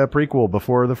a prequel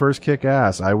before the first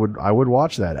Kick-Ass. I would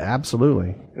watch that,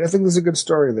 absolutely. And I think there's a good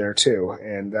story there too,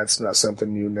 and that's not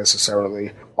something you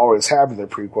necessarily always have with a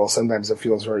prequel. Sometimes it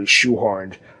feels very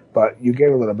shoehorned, but you get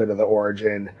a little bit of the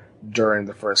origin during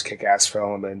the first Kick-Ass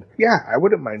film, and yeah, I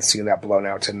wouldn't mind seeing that blown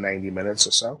out to 90 minutes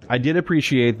or so. I did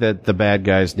appreciate that the bad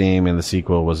guy's name in the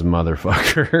sequel was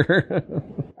Motherfucker.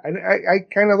 I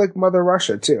kind of like Mother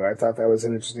Russia too. I thought that was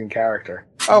an interesting character.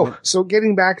 Oh, so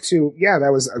getting back to,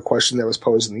 that was a question that was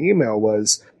posed in the email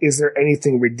was, is there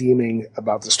anything redeeming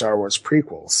about the Star Wars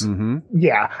prequels? Mm-hmm.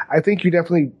 Yeah, I think you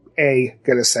definitely,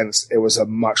 get a sense it was a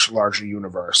much larger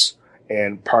universe.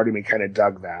 And part of me kind of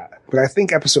dug that. But I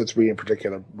think episode 3 in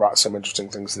particular brought some interesting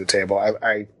things to the table.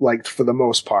 I liked, for the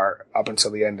most part, up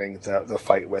until the ending, the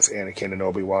fight with Anakin and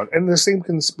Obi-Wan. And the same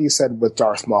can be said with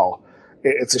Darth Maul.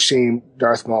 It's a shame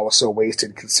Darth Maul was so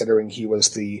wasted considering he was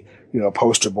the,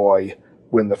 poster boy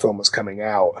when the film was coming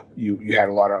out. You had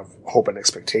a lot of hope and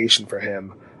expectation for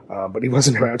him. But he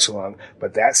wasn't around too long.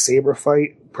 But that saber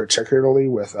fight, particularly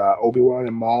with Obi-Wan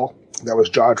and Maul, that was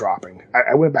jaw-dropping.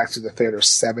 I went back to the theater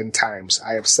 7 times.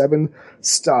 I have 7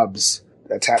 stubs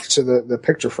attached to the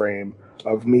picture frame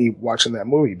of me watching that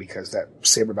movie because that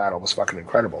saber battle was fucking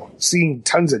incredible. Seeing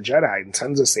tons of Jedi and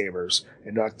tons of sabers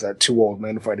and not the 2 old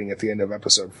men fighting at the end of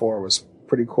episode 4 was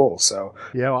pretty cool. So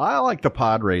yeah, well, I like the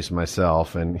pod race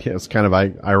myself, and it's kind of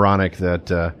ironic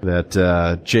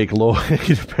that Jake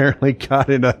Lloyd apparently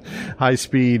got in a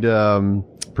high-speed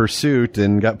pursuit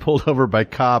and got pulled over by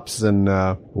cops, and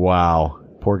wow,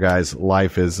 poor guy's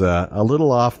life is a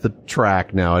little off the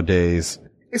track nowadays.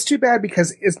 It's too bad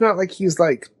because it's not like he's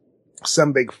like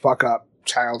some big fuck up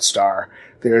child star.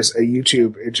 There's a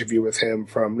YouTube interview with him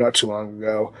from not too long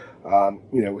ago.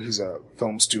 He's a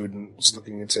film student, he's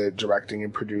looking into directing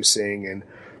and producing, and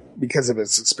because of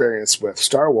his experience with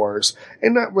Star Wars,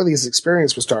 and not really his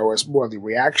experience with Star Wars, more the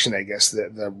reaction, I guess,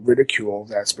 the ridicule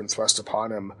that's been thrust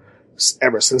upon him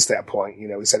ever since that point.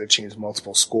 He's had to change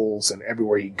multiple schools, and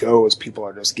everywhere he goes, people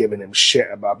are just giving him shit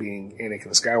about being Anakin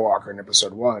Skywalker in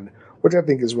episode 1, which I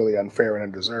think is really unfair and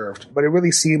undeserved. But it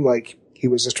really seemed like he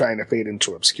was just trying to fade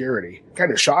into obscurity.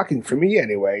 Kind of shocking for me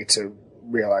anyway to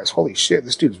realize, holy shit,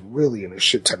 this dude's really in a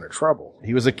shit ton of trouble.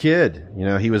 He was a kid.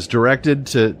 He was directed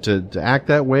to act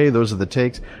that way. Those are the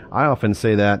takes. I often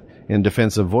say that in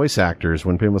defense of voice actors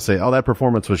when people say, oh, that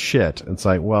performance was shit. It's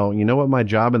like, well, you know what my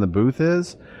job in the booth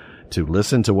is? To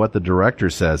listen to what the director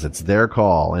says. It's their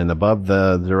call, and above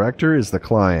the director is the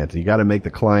client. You got to make the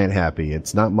client happy.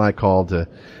 It's not my call to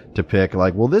pick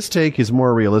like, well, this take is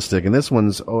more realistic and this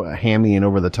one's hammy and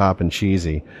over the top and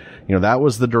cheesy. That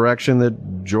was the direction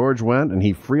that George went, and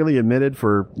he freely admitted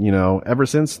for, ever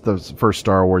since the first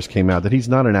Star Wars came out that he's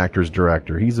not an actor's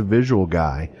director. He's a visual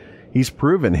guy. He's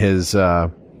proven his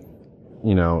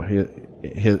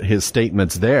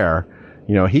statements there.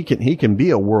 He can be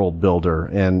a world builder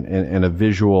and a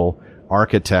visual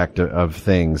architect of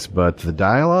things, but the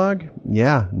dialogue,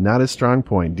 not his strong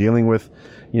point. Dealing with,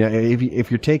 you know,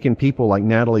 if you're taking people like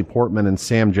Natalie Portman and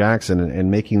Sam Jackson and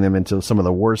making them into some of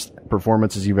the worst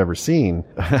performances you've ever seen,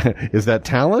 is that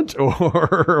talent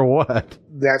or what?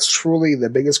 That's truly the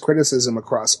biggest criticism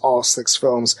across all 6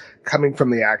 films, coming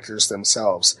from the actors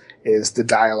themselves, is the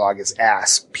dialogue is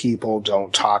ass. People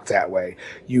don't talk that way.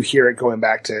 You hear it going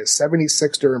back to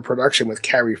 76 during production with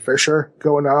Carrie Fisher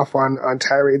going off on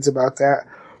tirades about that,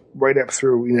 right up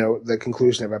through, you know, the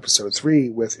conclusion of episode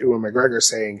 3 with Ewan McGregor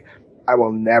saying, I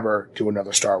will never do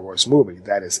another Star Wars movie.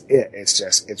 That is it.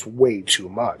 It's way too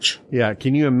much. Yeah.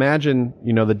 Can you imagine,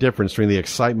 you know, the difference between the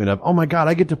excitement of, oh my God,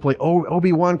 I get to play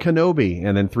Obi-Wan Kenobi.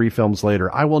 And then 3 films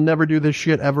later, I will never do this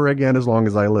shit ever again as long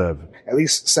as I live. At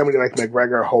least somebody like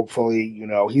McGregor, hopefully, you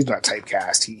know, he's not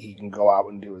typecast. He can go out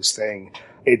and do his thing.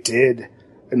 It did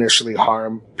initially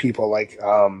harm people like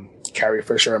Carrie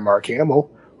Fisher and Mark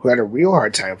Hamill, who had a real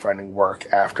hard time finding work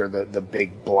after the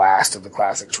big blast of the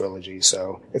classic trilogy.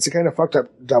 So it's a kind of fucked up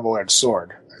double-edged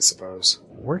sword, I suppose.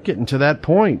 We're getting to that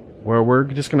point where we're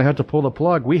just going to have to pull the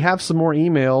plug. We have some more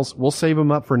emails. We'll save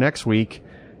them up for next week.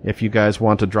 If you guys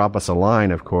want to drop us a line,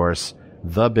 of course,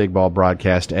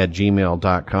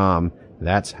 thebigballbroadcast@gmail.com.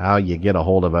 That's how you get a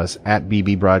hold of us, at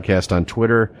BB Broadcast on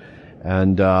Twitter.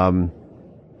 And,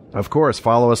 of course,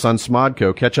 follow us on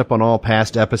Smodco. Catch up on all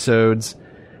past episodes.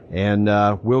 And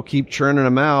we'll keep churning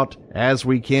them out as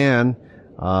we can.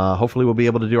 Hopefully we'll be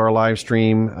able to do our live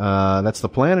stream. That's the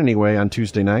plan anyway, on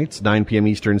Tuesday nights, 9 p.m.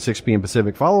 Eastern, 6 p.m.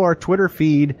 Pacific. Follow our Twitter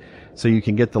feed so you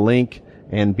can get the link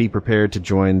and be prepared to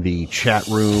join the chat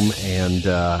room and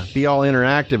be all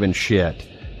interactive and shit.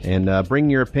 And bring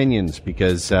your opinions,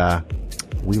 because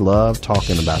we love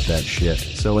talking about that shit.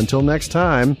 So until next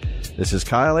time, this is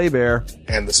Kyle Hebert.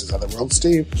 And this is Otherworld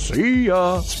Steve. See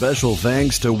ya! Special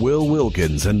thanks to Will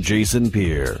Wilkins and Jason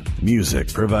Peer.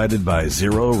 Music provided by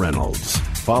Zero Reynolds.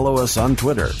 Follow us on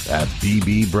Twitter at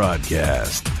BB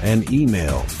Broadcast and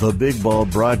email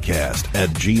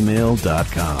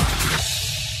thebigballbroadcast@gmail.com.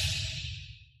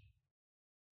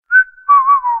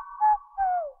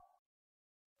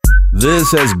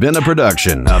 This has been a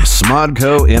production of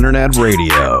Smodco Internet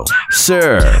Radio.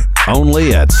 Sir,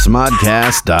 only at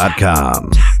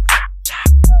smodcast.com.